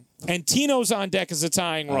 3-0, and Tino's on deck as a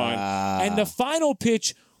tying run. And the final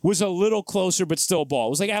pitch was a little closer, but still ball. It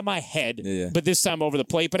was like at my head, but this time over the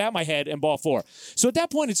plate, but at my head and ball 4. So at that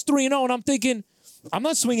point, it's 3-0, and I'm thinking, I'm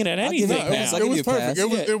not swinging at anything now. It was perfect.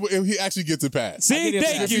 He actually gets a pass. See,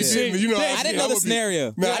 thank you. I didn't know the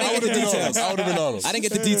scenario. I would have been on him. I didn't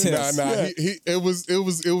get the details.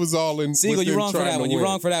 It was all in. Siegel, you're wrong for that one. You're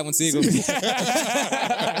wrong for that one, Siegel.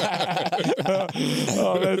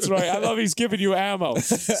 Oh, that's right. I love he's giving you ammo.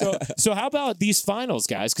 So how about these finals,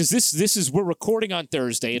 guys? Because this is we're recording on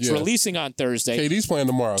Thursday. It's releasing on Thursday. KD's playing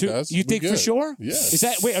tomorrow, guys. You think for sure? Yes. Is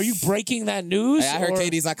that are you breaking that news? Hey, I heard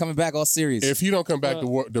KD's not coming back all series. If he don't come back,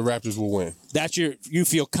 the Raptors will win. That's you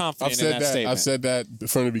feel confident in that statement. I've said that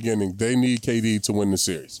from the beginning. They need KD to win the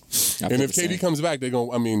series. And if KD comes back, they're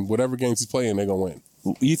going. I mean, whatever games he's playing, they're going to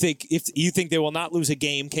win. You think they will not lose a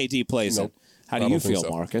game KD plays Nope. it? How do you feel,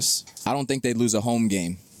 Marcus? I don't think they'd lose a home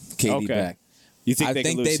game. KD back. You think I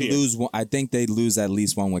think they'd lose one. I think they'd lose at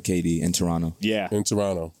least one with KD in Toronto. Yeah, in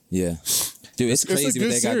Toronto. Yeah. Dude, it's crazy what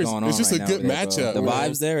they got going on. It's just right a good now, matchup. The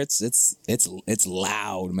vibes there, it's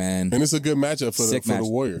loud, man. And it's a good matchup for the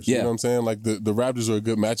Warriors. Yeah. You know what I'm saying? Like the Raptors are a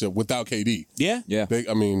good matchup without KD. Yeah.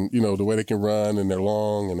 I mean, the way they can run and they're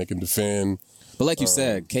long and they can defend. But like you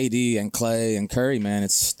said, KD and Clay and Curry, man,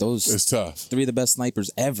 it's tough. 3 of the best snipers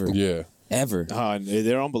ever. Yeah. Ever.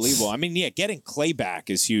 They're unbelievable. I mean, getting Clay back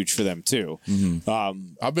is huge for them too.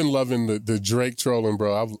 Mm-hmm. I've been loving the Drake trolling,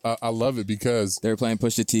 bro. I love it because they're playing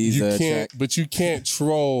Pusha T's. You can't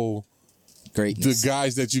troll greatness. The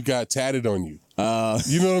guys that you got tatted on you.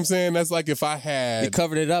 You know what I'm saying? That's like if I had... They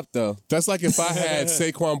covered it up, though. That's like if I had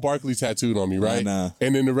Saquon Barkley tattooed on me, right? Nah.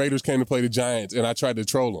 And then the Raiders came to play the Giants, and I tried to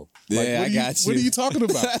troll them. Yeah, like, I got you. What are you talking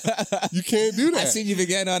about? You can't do that. I seen you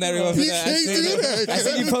begin on everyone for you that. Can't do that. I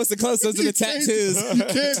seen you post the close-ups of the tattoos. You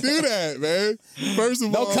can't do that, man. First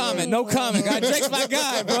of all... No comment. God, Drake's my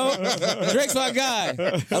guy, bro. Drake's my guy.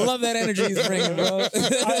 I love that energy he's bringing, bro.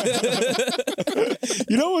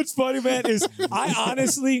 You know what's funny, man, is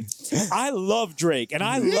I love Drake, and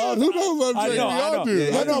I love... Who don't love Drake? I know.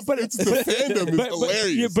 Do. I know, but it's the fandom is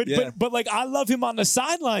hilarious. But like I love him on the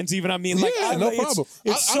sidelines. Even I mean, like no problem.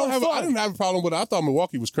 It's I didn't have a problem with it. I thought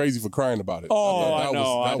Milwaukee was crazy for crying about it. Oh, I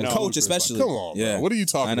know. Coach especially. Like, come on, bro. What are you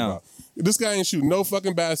talking about? This guy ain't shooting no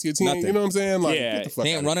fucking baskets. He ain't, you know what I'm saying? Like, get the fuck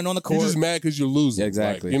he ain't running on the court. You're just mad because you're losing. Yeah,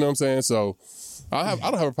 exactly. Like, you know what I'm saying? So I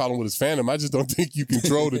don't have a problem with his fandom. I just don't think you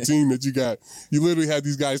control the team that you got. You literally have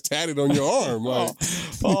these guys tatted on your arm. Like,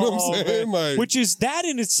 you know what I'm saying? Like, which is that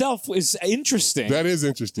in itself is interesting. That is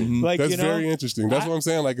interesting. Mm-hmm. Like, that's very interesting. That's what I'm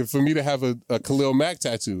saying. Like, for me to have a Khalil Mack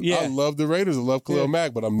tattoo, I love the Raiders. I love Khalil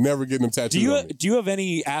Mack, but I'm never getting them tattooed on me. Do you have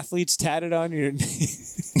any athletes tatted on your?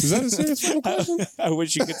 Is that a serious fucking question? I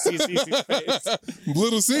wish you could see Cece's face.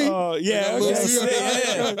 Little C. Oh yeah, Little C.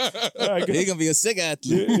 He's gonna be a sick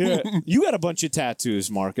athlete. You got a bunch of tattoos,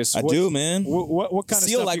 Marcus. I do, man. What kind of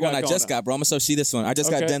Seal stuff like you got one I just got, bro. I'm gonna show see this one. I just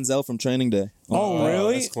got Denzel from Training Day. Oh,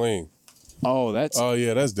 really? That's clean. Oh, that's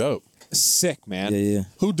dope. Sick, man. Yeah.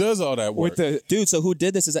 Who does all that work? Dude, so who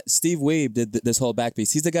did this is that Steve Weeb did this whole back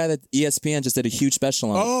piece. He's the guy that ESPN just did a huge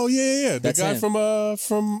special on. Oh, yeah. The guy him.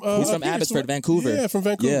 from he's from Abbotsford, Vancouver. Yeah, from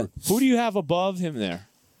Vancouver. Yeah. Who do you have above him there?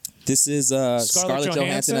 This is Scarlett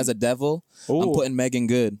Johansson as a devil. Ooh. I'm putting Megan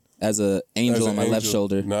Good as an angel on my left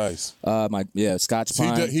shoulder. Nice. Scotch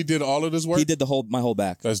Pine. He did all of this work? He did my whole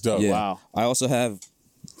back. That's dope. Yeah. Wow. I also have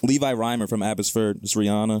Levi Reimer from Abbotsford. It's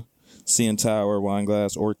Rihanna, CN Tower,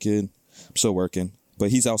 Wineglass, Orchid. I'm still working. but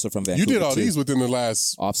he's also from Vancouver. You did all too. these within the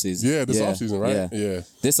last Offseason. Yeah, this offseason, right? Yeah.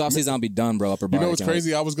 This offseason I'll be done, bro. Upper You body. know what's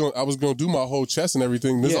crazy? I was gonna do my whole chest and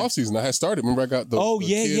everything this offseason. I had started. Remember, I got the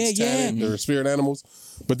kids tatted, their spirit animals.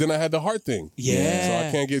 But then I had the heart thing. Yeah. So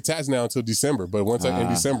I can't get tats now until December. But once in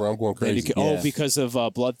December, I'm going crazy. Because of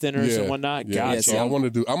blood thinners and whatnot? Yeah. Gotcha. So I'm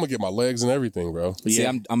going to get my legs and everything, bro. See,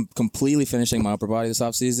 I'm completely finishing my upper body this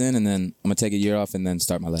offseason, and then I'm going to take a year off and then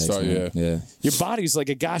start my legs. Yeah. Your body's like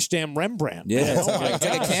a gosh damn Rembrandt. Yeah. It's like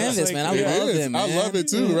a canvas, man. I love it, man. I love it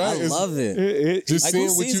too, right? I love it. Just like, seeing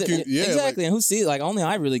what you can. Yeah. Exactly. And who sees it? Like, only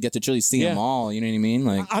I really get to truly see them all. You know what I mean?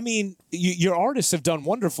 Like, I mean, your artists have done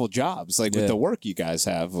wonderful jobs, like with the work you guys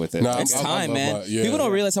have with it. It's time, man. People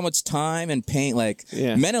don't realize how much time and pain, like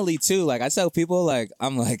mentally too. Like I tell people, like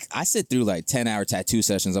I sit through like 10-hour tattoo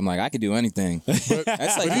sessions. I'm like, I could do anything. But,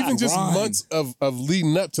 that's like but even just months of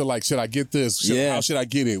leading up to like, should I get this? How should I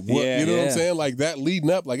get it? What, you know what I'm saying? Like that leading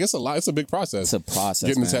up, like it's a lot. It's a big process. It's a process.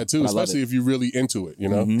 Getting a tattoo, especially if you're really into it. You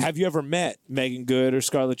know. Have you ever met Megan Good or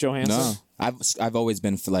Scarlett Johansson? No. I've always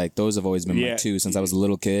been like those have always been my two since I was a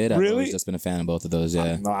little kid. I've always just been a fan of both of those.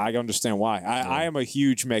 Yeah, no, I understand why. I am a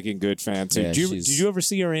huge Megan Good fan too. Yeah, did you ever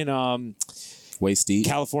see her in Waist Deep?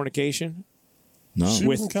 Californication? No, she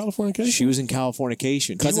was in Californication. She was in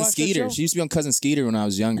Californication. Cousin Skeeter. She used to be on Cousin Skeeter when I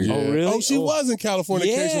was younger. Yeah. Oh really? Oh, she was in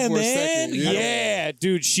Californication for a second. Yeah,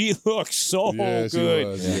 dude, she looks so good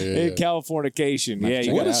in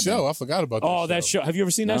Californication. What a show! I forgot about that. Oh, that show. Have you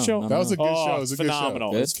ever seen that show? That was a good show. It was a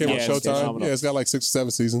phenomenal. Good show. It came on Showtime. Yeah, it's got like 6 or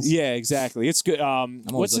 7 seasons. Yeah, exactly. It's good.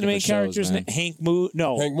 What's the main character's name? Hank Moody.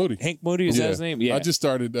 No, Hank Moody. Hank Moody is that his name? Yeah. I just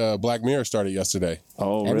started. Black Mirror started yesterday.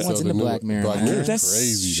 Oh, really? Everyone's into Black Mirror. Black Mirror is That's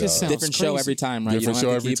crazy. just Different show every time, right? Different show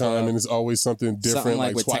every time, and it's always something different, Something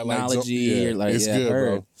like with Twilight technology or like it's good,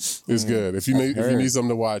 bro. It's good. If you need something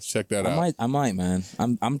to watch, check that out. I might, man.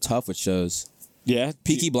 I'm tough with shows. Yeah,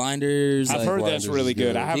 Peaky Blinders. I've heard that's really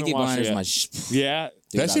good. I haven't Peaky watched Blinders it yet.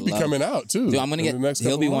 Dude, that should be coming out too. Dude, I'm gonna get.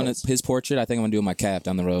 He'll be one of his portrait. I think I'm gonna do in my cap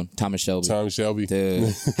down the road. Thomas Shelby.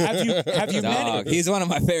 Dude. Have you met? He's one of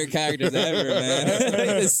my favorite characters ever,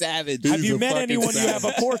 man. He's a savage. Have you met anyone you have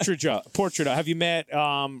a portrait of? Have you met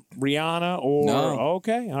Rihanna or? No.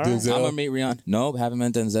 Okay, all right. Denzel. I'm gonna meet Rihanna. Nope, haven't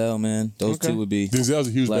met Denzel, man. Those two would be. Denzel's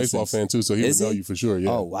a huge baseball fan too, so he would know you for sure. Yeah.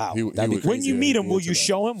 Oh wow. When you meet him, will you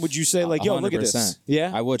show him? Would you say like, "Yo, look at this"?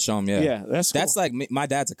 Yeah, I would show him. Yeah. Yeah, that's cool. That's like my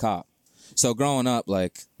dad's a cop. So growing up,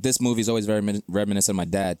 like this movie's always very reminiscent of my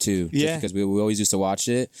dad too. Just because we always used to watch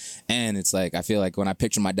it, and it's like I feel like when I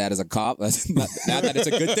picture my dad as a cop, not that it's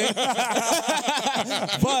a good thing,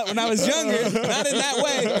 but when I was younger, not in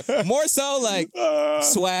that way. More so like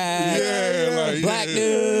swag, black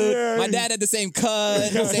dude. Yeah. My dad had the same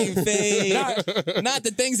cut, same fade. Not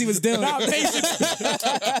the things he was doing.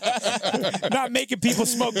 Not making people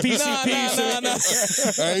smoke PCPs.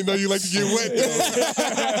 No. I ain't know you like to get wet.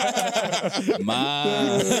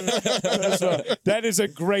 That is a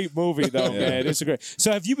great movie, though, man. It's a great.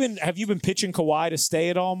 So have you been pitching Kawhi to stay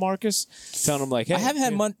at all, Marcus? Telling him like, hey, I haven't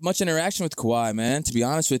had much interaction with Kawhi, man. To be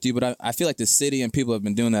honest with you, but I feel like the city and people have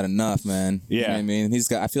been doing that enough, man. Yeah, you know what I mean,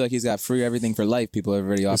 I feel like he's got free everything for life. People have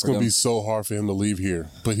already offered. It's gonna be so hard for him to leave here,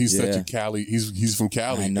 but he's such a Cali. He's from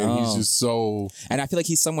Cali, and he's just so. And I feel like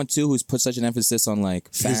he's someone too who's put such an emphasis on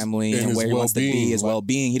like family and where he wants to be, his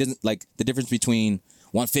well-being. He doesn't like the difference between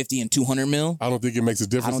 150 and 200 mil. I don't think it makes a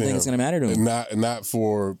difference. I don't think it's going to matter to him. Not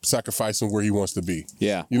for sacrificing where he wants to be.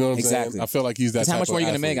 Yeah. You know what I'm saying? I feel like he's that type how much more are you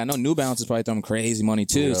going to make? I know New Balance is probably throwing crazy money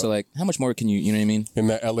too. Yeah. So like, how much more can you know what I mean? In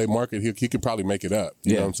that LA market, he could probably make it up.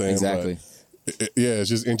 You know what I'm saying? Exactly. It's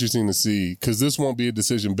just interesting to see because this won't be a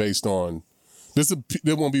decision based on.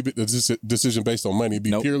 There won't be a decision based on money. It'd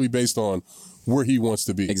be purely based on where he wants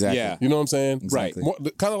to be. Exactly. Yeah. You know what I'm saying? Exactly.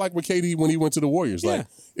 Right. Kind of like with KD when he went to the Warriors. Like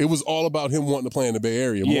it was all about him wanting to play in the Bay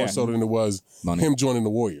Area more so than it was him joining the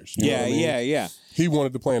Warriors. You know what I mean? Yeah. He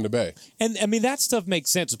wanted to play in the Bay. And I mean, that stuff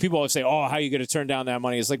makes sense. People always say, oh, how are you going to turn down that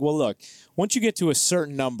money? It's like, well, look, once you get to a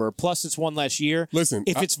certain number, plus it's one less year. Listen,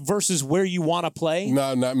 if it's versus where you want to play.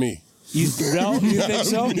 No, not me. You think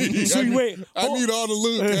so? I need all the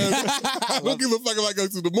loot. I don't give a fuck if I go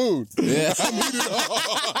to the moon. Yeah. I need it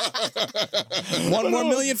all. $1 more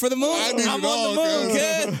million for the moon? I'm on the moon,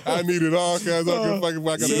 kid. I need it all, cuz. I don't give a fuck if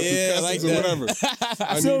I got to like or whatever.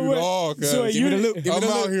 I need it all, cuz. So give me the loot. I'm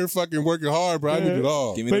out here fucking working hard, bro. I need it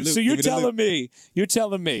all. So you're telling me,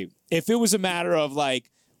 if it was a matter of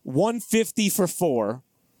like 150 for 4,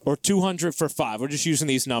 or 200 for 5. We're just using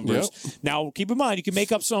these numbers. Now, keep in mind, you can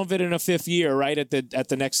make up some of it in a 5th year, right, at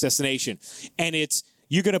the next destination. And it's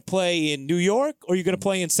You gonna play in New York or you gonna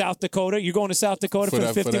play in South Dakota? You're going to South Dakota for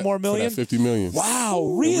the 50 more million? For that 50 million. Wow,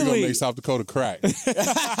 And we're gonna really? make South Dakota crack.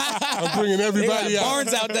 I'm bringing everybody out.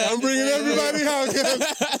 Barns out there. I'm bringing everybody out.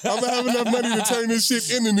 I'm gonna have enough money to turn this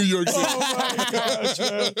shit into New York City. Oh my gosh,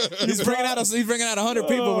 man. He's bringing out 100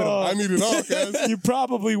 people with him. I need it all, cuz. You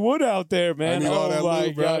probably would out there, I man. need all that Oh my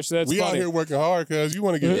loot, bro. gosh, that's we funny. out here working hard, cuz you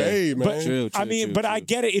want to get paid, man. But True, I mean, true, but true. I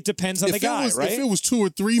get it. It depends on the guy, right? If it was 2 or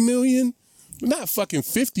 3 million, not fucking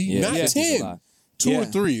 50, Yeah, not yeah. It's a 10. lot. 2 or Yeah.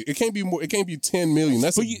 3. It can't be more. It can't be 10 million.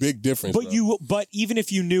 That's a big difference. bro. But even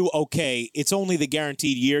if you knew, okay, it's only the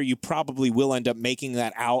guaranteed year, you probably will end up making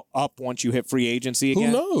that up once you hit free agency Who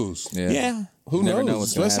again. knows? Yeah. Who You never knows? know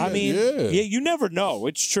what's gonna Especially- happen. I mean, yeah. you never know.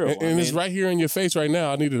 It's true. And I it's mean, right here in your face right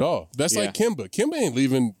now. I need it all. That's like Kimba. Kimba ain't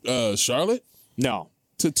leaving Charlotte No.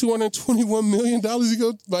 to $221 million. He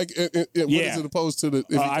go like, what Yeah. is it opposed to the? If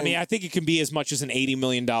he I mean, I think it can be as much as an $80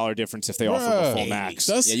 million difference if they offer the full max.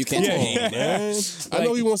 That's, Yeah, you can't come take on, it. man. I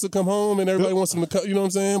know he wants to come home and everybody wants him to come. You know what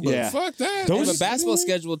I'm saying? But Yeah. fuck that. Those- But basketball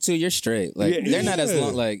schedule too, you're straight. Like they're not as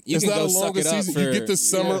long. Like you It's can not go a suck longer it up season. for. You get the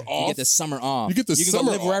summer You off. get the summer off. You get the You can summer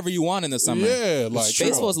go live off. wherever you want in the summer. Yeah, like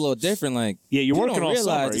Baseball's a little different. Like Yeah, you're you working don't all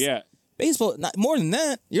realize summer. Yeah. baseball. Not more than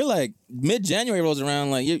that. You're like mid-January rolls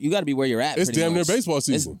around. Like you got to be where you're at. It's pretty damn near much. baseball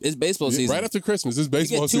season. It's baseball season. Right after Christmas, it's you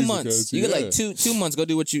baseball get 2 season. months. cuz, You get yeah. like two months. Go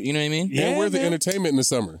do what you know what I mean. Yeah. And we're the man. entertainment in the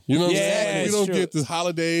summer. You know what I'm Yeah, saying? We it's don't true. get the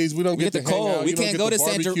holidays. We don't We get the to hang cold. out. We You don't can't get go the to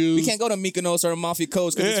Santa. barbecues. We can't go to Mykonos or Amalfi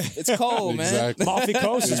Coast because it's cold, Exactly. Malfi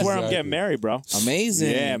Coast is where I'm Exactly. getting married, bro. man.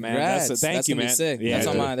 Amazing. Yeah, man. Congrats. Thank That's you, gonna be man. sick.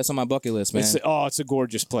 Yeah, That's on my bucket list, man. It's a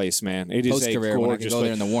gorgeous place, man. It is a Post-career when I can gorgeous go there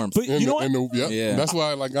place. in the warmth. But you know what? Yeah. That's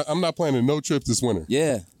why, like, I'm not planning no trip this winter.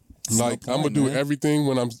 Yeah. Like, No I'm point, gonna do man. everything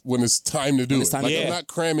when it's time to do it's it. time Like, to do I'm it. not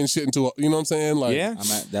cramming shit into a, you know what I'm saying? Like, Yeah.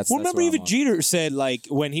 That's Well, remember where even I'm on. Jeter said, like,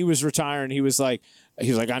 when he was retiring, he was like,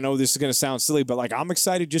 I know this is going to sound silly, but, like, I'm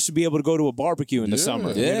excited just to be able to go to a barbecue in the Yeah.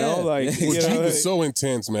 summer. You Yeah. know? Like, Well, you Well, know, G was so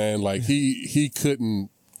intense, man. Like he couldn't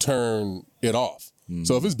turn it off.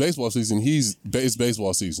 So if it's baseball season, it's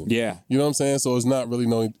baseball season. Yeah. You know what I'm saying? So it's not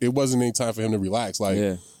really it wasn't any time for him to relax. Like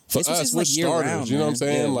Yeah. for Baseball us, season's we're like year starters. round, you know what I'm man.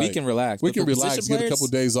 saying? Yeah, we Like, can relax. We But can for relax, position get a couple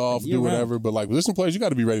players, days off, year do round. whatever. But like position players, you got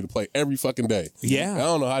to be ready to play every fucking day. Yeah. And I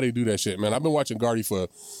don't know how they do that shit, man. I've been watching Gardy for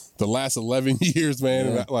the last 11 years, man,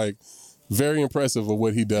 and like very impressive of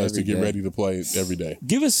what he does Every to get day. ready to play every day.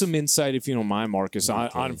 give us some insight, if you don't mind, Marcus, on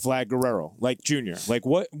Vlad Guerrero, like Jr. Like,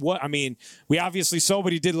 what, I mean, we obviously saw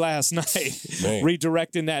what he did last night, Man.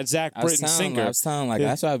 redirecting that Zach Britton I sinker. was telling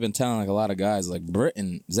that's what I've been telling like a lot of guys. Like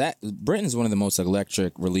Britton's one of the most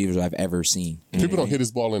electric relievers I've ever seen. People don't hit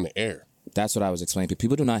his ball in the air. That's what I was explaining.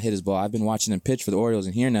 People do not hit his ball. I've been watching him pitch for the Orioles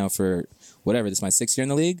and here now for whatever. This is my 6th year in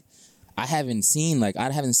the league. I haven't seen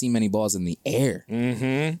many balls in the air.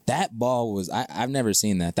 Mm-hmm. That ball was I've never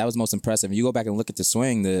seen that. That was most impressive. If you go back and look at the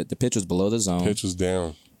swing, the pitch was below the zone. Pitch was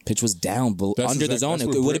down. Pitch was down That's under the exact- zone. that's It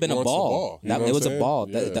what would have been a Britt wants the ball. ball. You know It what was I'm a ball.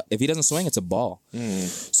 saying? Yeah. If he doesn't swing, it's a ball.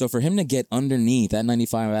 So for him to get underneath that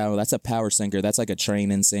 95 hour, that's a power sinker. That's like a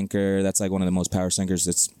training sinker. That's like one of the most power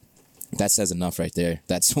sinkers. That says enough right there.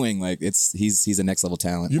 That swing, like he's a next level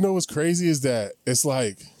talent. You know what's crazy is that it's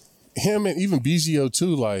like him and even BGO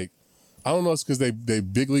too. Like I don't know, it's because they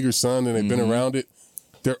big leaguer son and they've been around it.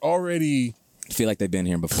 They're already I feel like they've been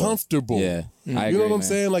here before. comfortable. Yeah, I you know agree, what I'm man.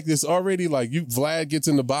 saying? Like it's already like Vlad gets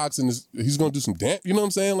in the box and he's gonna do some dance. You know what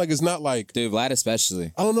I'm saying? Like it's not like Dude, Vlad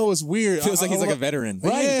especially. I don't know. It's weird. Feels I like he's don't like a know- veteran.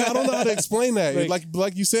 Yeah, I don't know how to explain that.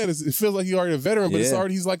 like you said, it feels like he's already a veteran, but it's Yeah.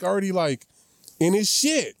 already he's already like in his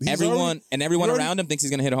shit. He's Everyone already- around him thinks he's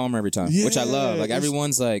gonna hit a homer every time, which I love. Like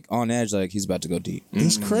everyone's like on edge, like he's about to go deep.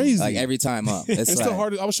 It's crazy. Like every time up. It's It's like, the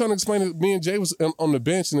hardest. I was trying to explain it. Me and Jay was on the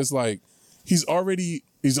bench, and it's like he's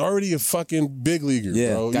already a fucking big leaguer,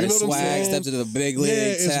 yeah, bro. got you know his what I'm swag, saying? steps into the big league. Yeah,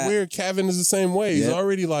 it's tap. weird. Kevin is the same way. He's Yeah.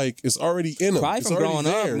 already like it's already in him. Probably It's from already growing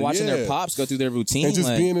up there. and watching Yeah. their pops go through their routine, and just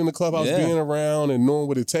like, being in the clubhouse, yeah. being around, and knowing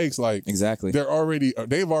what it takes. Like Exactly. they've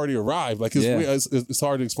already arrived. Like it's Yeah. weird. It's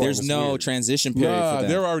hard to explain. There's It's no weird. transition period Nah, for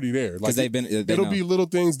them. they're already there. Like they've been- they it'll know. be little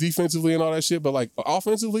things defensively and all that shit, but like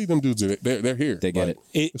offensively, them dudes they're here. They get Like,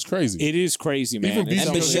 It- It's crazy. It is crazy, man. Even It's-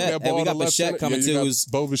 And Bichette, Bichette, that ball we got to left Bichette center. coming you too, got who's-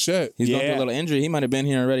 Bo Bichette. He's going through Yeah. a little injury. He might have been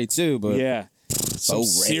here already too, but yeah. Some Bo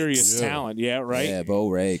serious Rakes. talent, yeah, right? yeah, Bo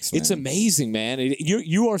Rakes. It's man. amazing, man.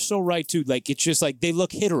 You are so right too. Like it's just like they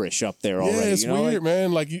look hitterish up there already. Yeah, it's you know? weird, like,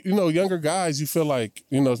 man. Like you know, younger guys, you feel like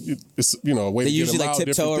it's a way They to get usually them like out,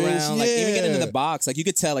 tiptoe different around, things. like even get into Yeah. the box. Like you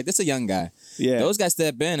could tell, like this is a young guy. Yeah. Those guys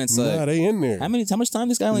step in. It's Nah, like they in there. how much time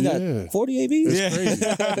this guy only Yeah. got? 40 ABs. It's crazy.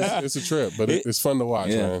 It's a trip, but it's fun to watch,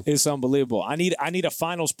 Yeah. man. It's unbelievable. I need a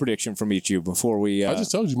finals prediction from each of you before we. I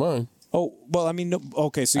just told you mine. Oh, well, I mean, no,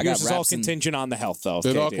 okay, so I got yours is all Raps and- contingent on the health, though. of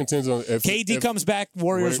It all KD. contingent on if KD if- comes back,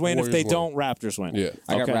 Warriors win. If they Warriors don't, Raptors win. Yeah.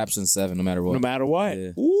 I got Okay. Raps in 7, no matter what. No matter what. Yeah.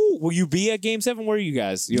 Ooh, will you be at Game 7? Where are you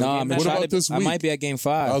guys? You No, have a I'm game gonna that What try about to. this I week? might be at Game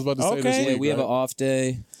 5. I was about to say Okay. this Yeah, week. we have an right? off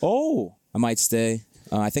day. Oh, I might stay.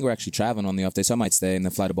 I think we're actually traveling on the off day, so I might stay and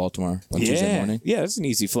then fly to Baltimore on Tuesday yeah. morning. Yeah, that's an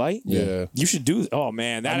easy flight. Yeah. You should do. Oh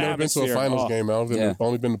man, that I've never been to a atmosphere. finals Oh. game. I've Yeah.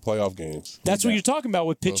 only been to playoff games. That's what you're talking about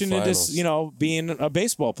with pitching into this, finals. being a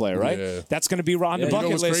baseball player, right? Yeah. That's going to be on the Yeah, you know You bucket know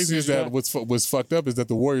what's list. crazy is that what's fucked up is that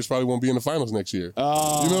the Warriors probably won't be in the finals next year.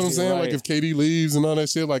 Oh, You know what I'm you're saying? right. Like if KD leaves and all that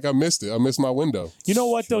shit, like I missed it. I missed my window. You know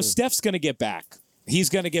what though? Steph's going to get back. He's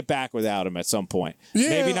going to get back without him at some point. Yeah,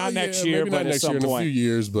 maybe not next year, maybe but not at next some year in a point. few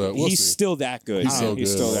years. But we'll He's see. still that good. He's so He's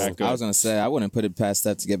good, still man. that good. I was gonna say I wouldn't put it past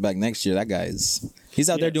that to get back next year. That guy he's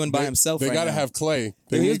out there doing by himself. They right got to now. have Clay.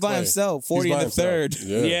 They He need was by Clay. himself, He's 40 by in the himself. third.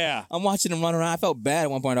 yeah. I'm watching him run around. I felt bad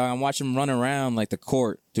at one point. I'm watching him run around like the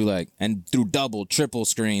court through double, triple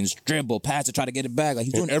screens, dribble, pass to try to get it back. Like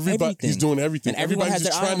he's doing Everybody, everything. he's doing everything. And everyone Everybody's has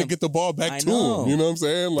just their eye trying on to him. get the ball back I to know. him. You know what I'm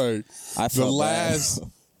saying? Like I the felt last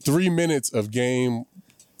 3 minutes of game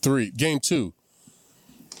 2.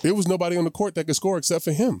 There was nobody on the court that could score except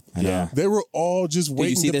for him. I know. Yeah. They were all just Did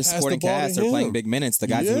waiting you see to this pass the supporting ball cast? to They're him. playing big minutes. The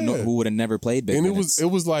guys Yeah. who would have never played big And minutes. it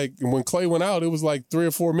was like when Clay went out, it was like 3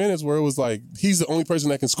 or 4 minutes where it was like he's the only person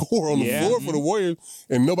that can score on the Yeah. floor for the Warriors,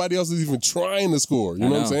 and nobody else is even trying to score. You know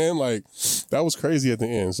what I'm know. saying? Like that was crazy at the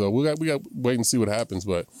end. So we got to wait and see what happens.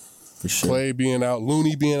 But for sure. Clay being out,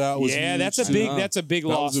 Looney being out was Yeah, huge, that's a too. big that was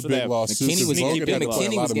a for big them. loss too. McKinney because was Sneaky Logan big had to loss. play a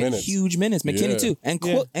McKinney lot was of getting minutes. huge minutes. McKinney Yeah. too, and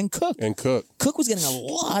Yeah. Cook And Cook. Cook was getting a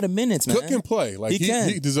lot of minutes, man. Cook can play. Like He can.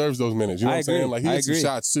 he deserves those minutes. You know I what I'm saying? agree. Like he I hit some agree.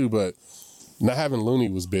 shots too, but not having Looney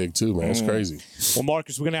was big too, man. It's crazy. Well,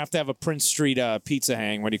 Marcus, we're gonna have a Prince Street pizza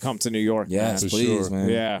hang when you come to New York. Yes, man. For please, sure. man.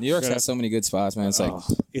 Yeah. New York's Yeah. got so many good spots, man. It's like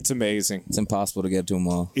It's amazing. it's impossible to get to them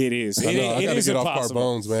all. It is. I know, I it gotta is get off impossible.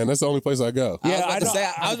 Carbone's, man. That's the only place I go. Yeah, I was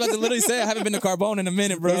about to literally say I haven't been to Carbone in a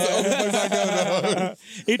minute, bro.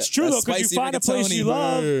 It's true That though, because you spicy find a place rigatoni, you bro.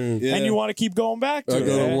 love Yeah. and you want to keep going back to I it.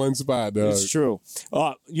 go to man. one spot, dog. It's true.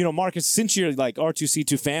 Marcus, since you're like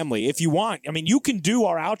R2C2 family, if you want, I mean, you can do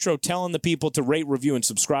our outro telling the people to rate, review, and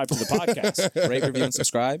subscribe to the podcast. Rate, review, and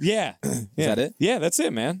subscribe. Yeah. Is that it? Yeah, that's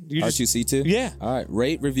it, man. You just- R2C2? Yeah. All right.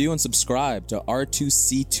 Rate, review, and subscribe to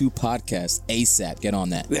R2C2 Podcast ASAP. Get on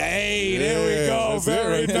that. Hey, there we Yeah, go. that's it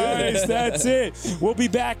Very right there. nice. That's it. We'll be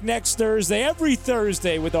back next Thursday, every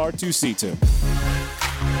Thursday with R2C2.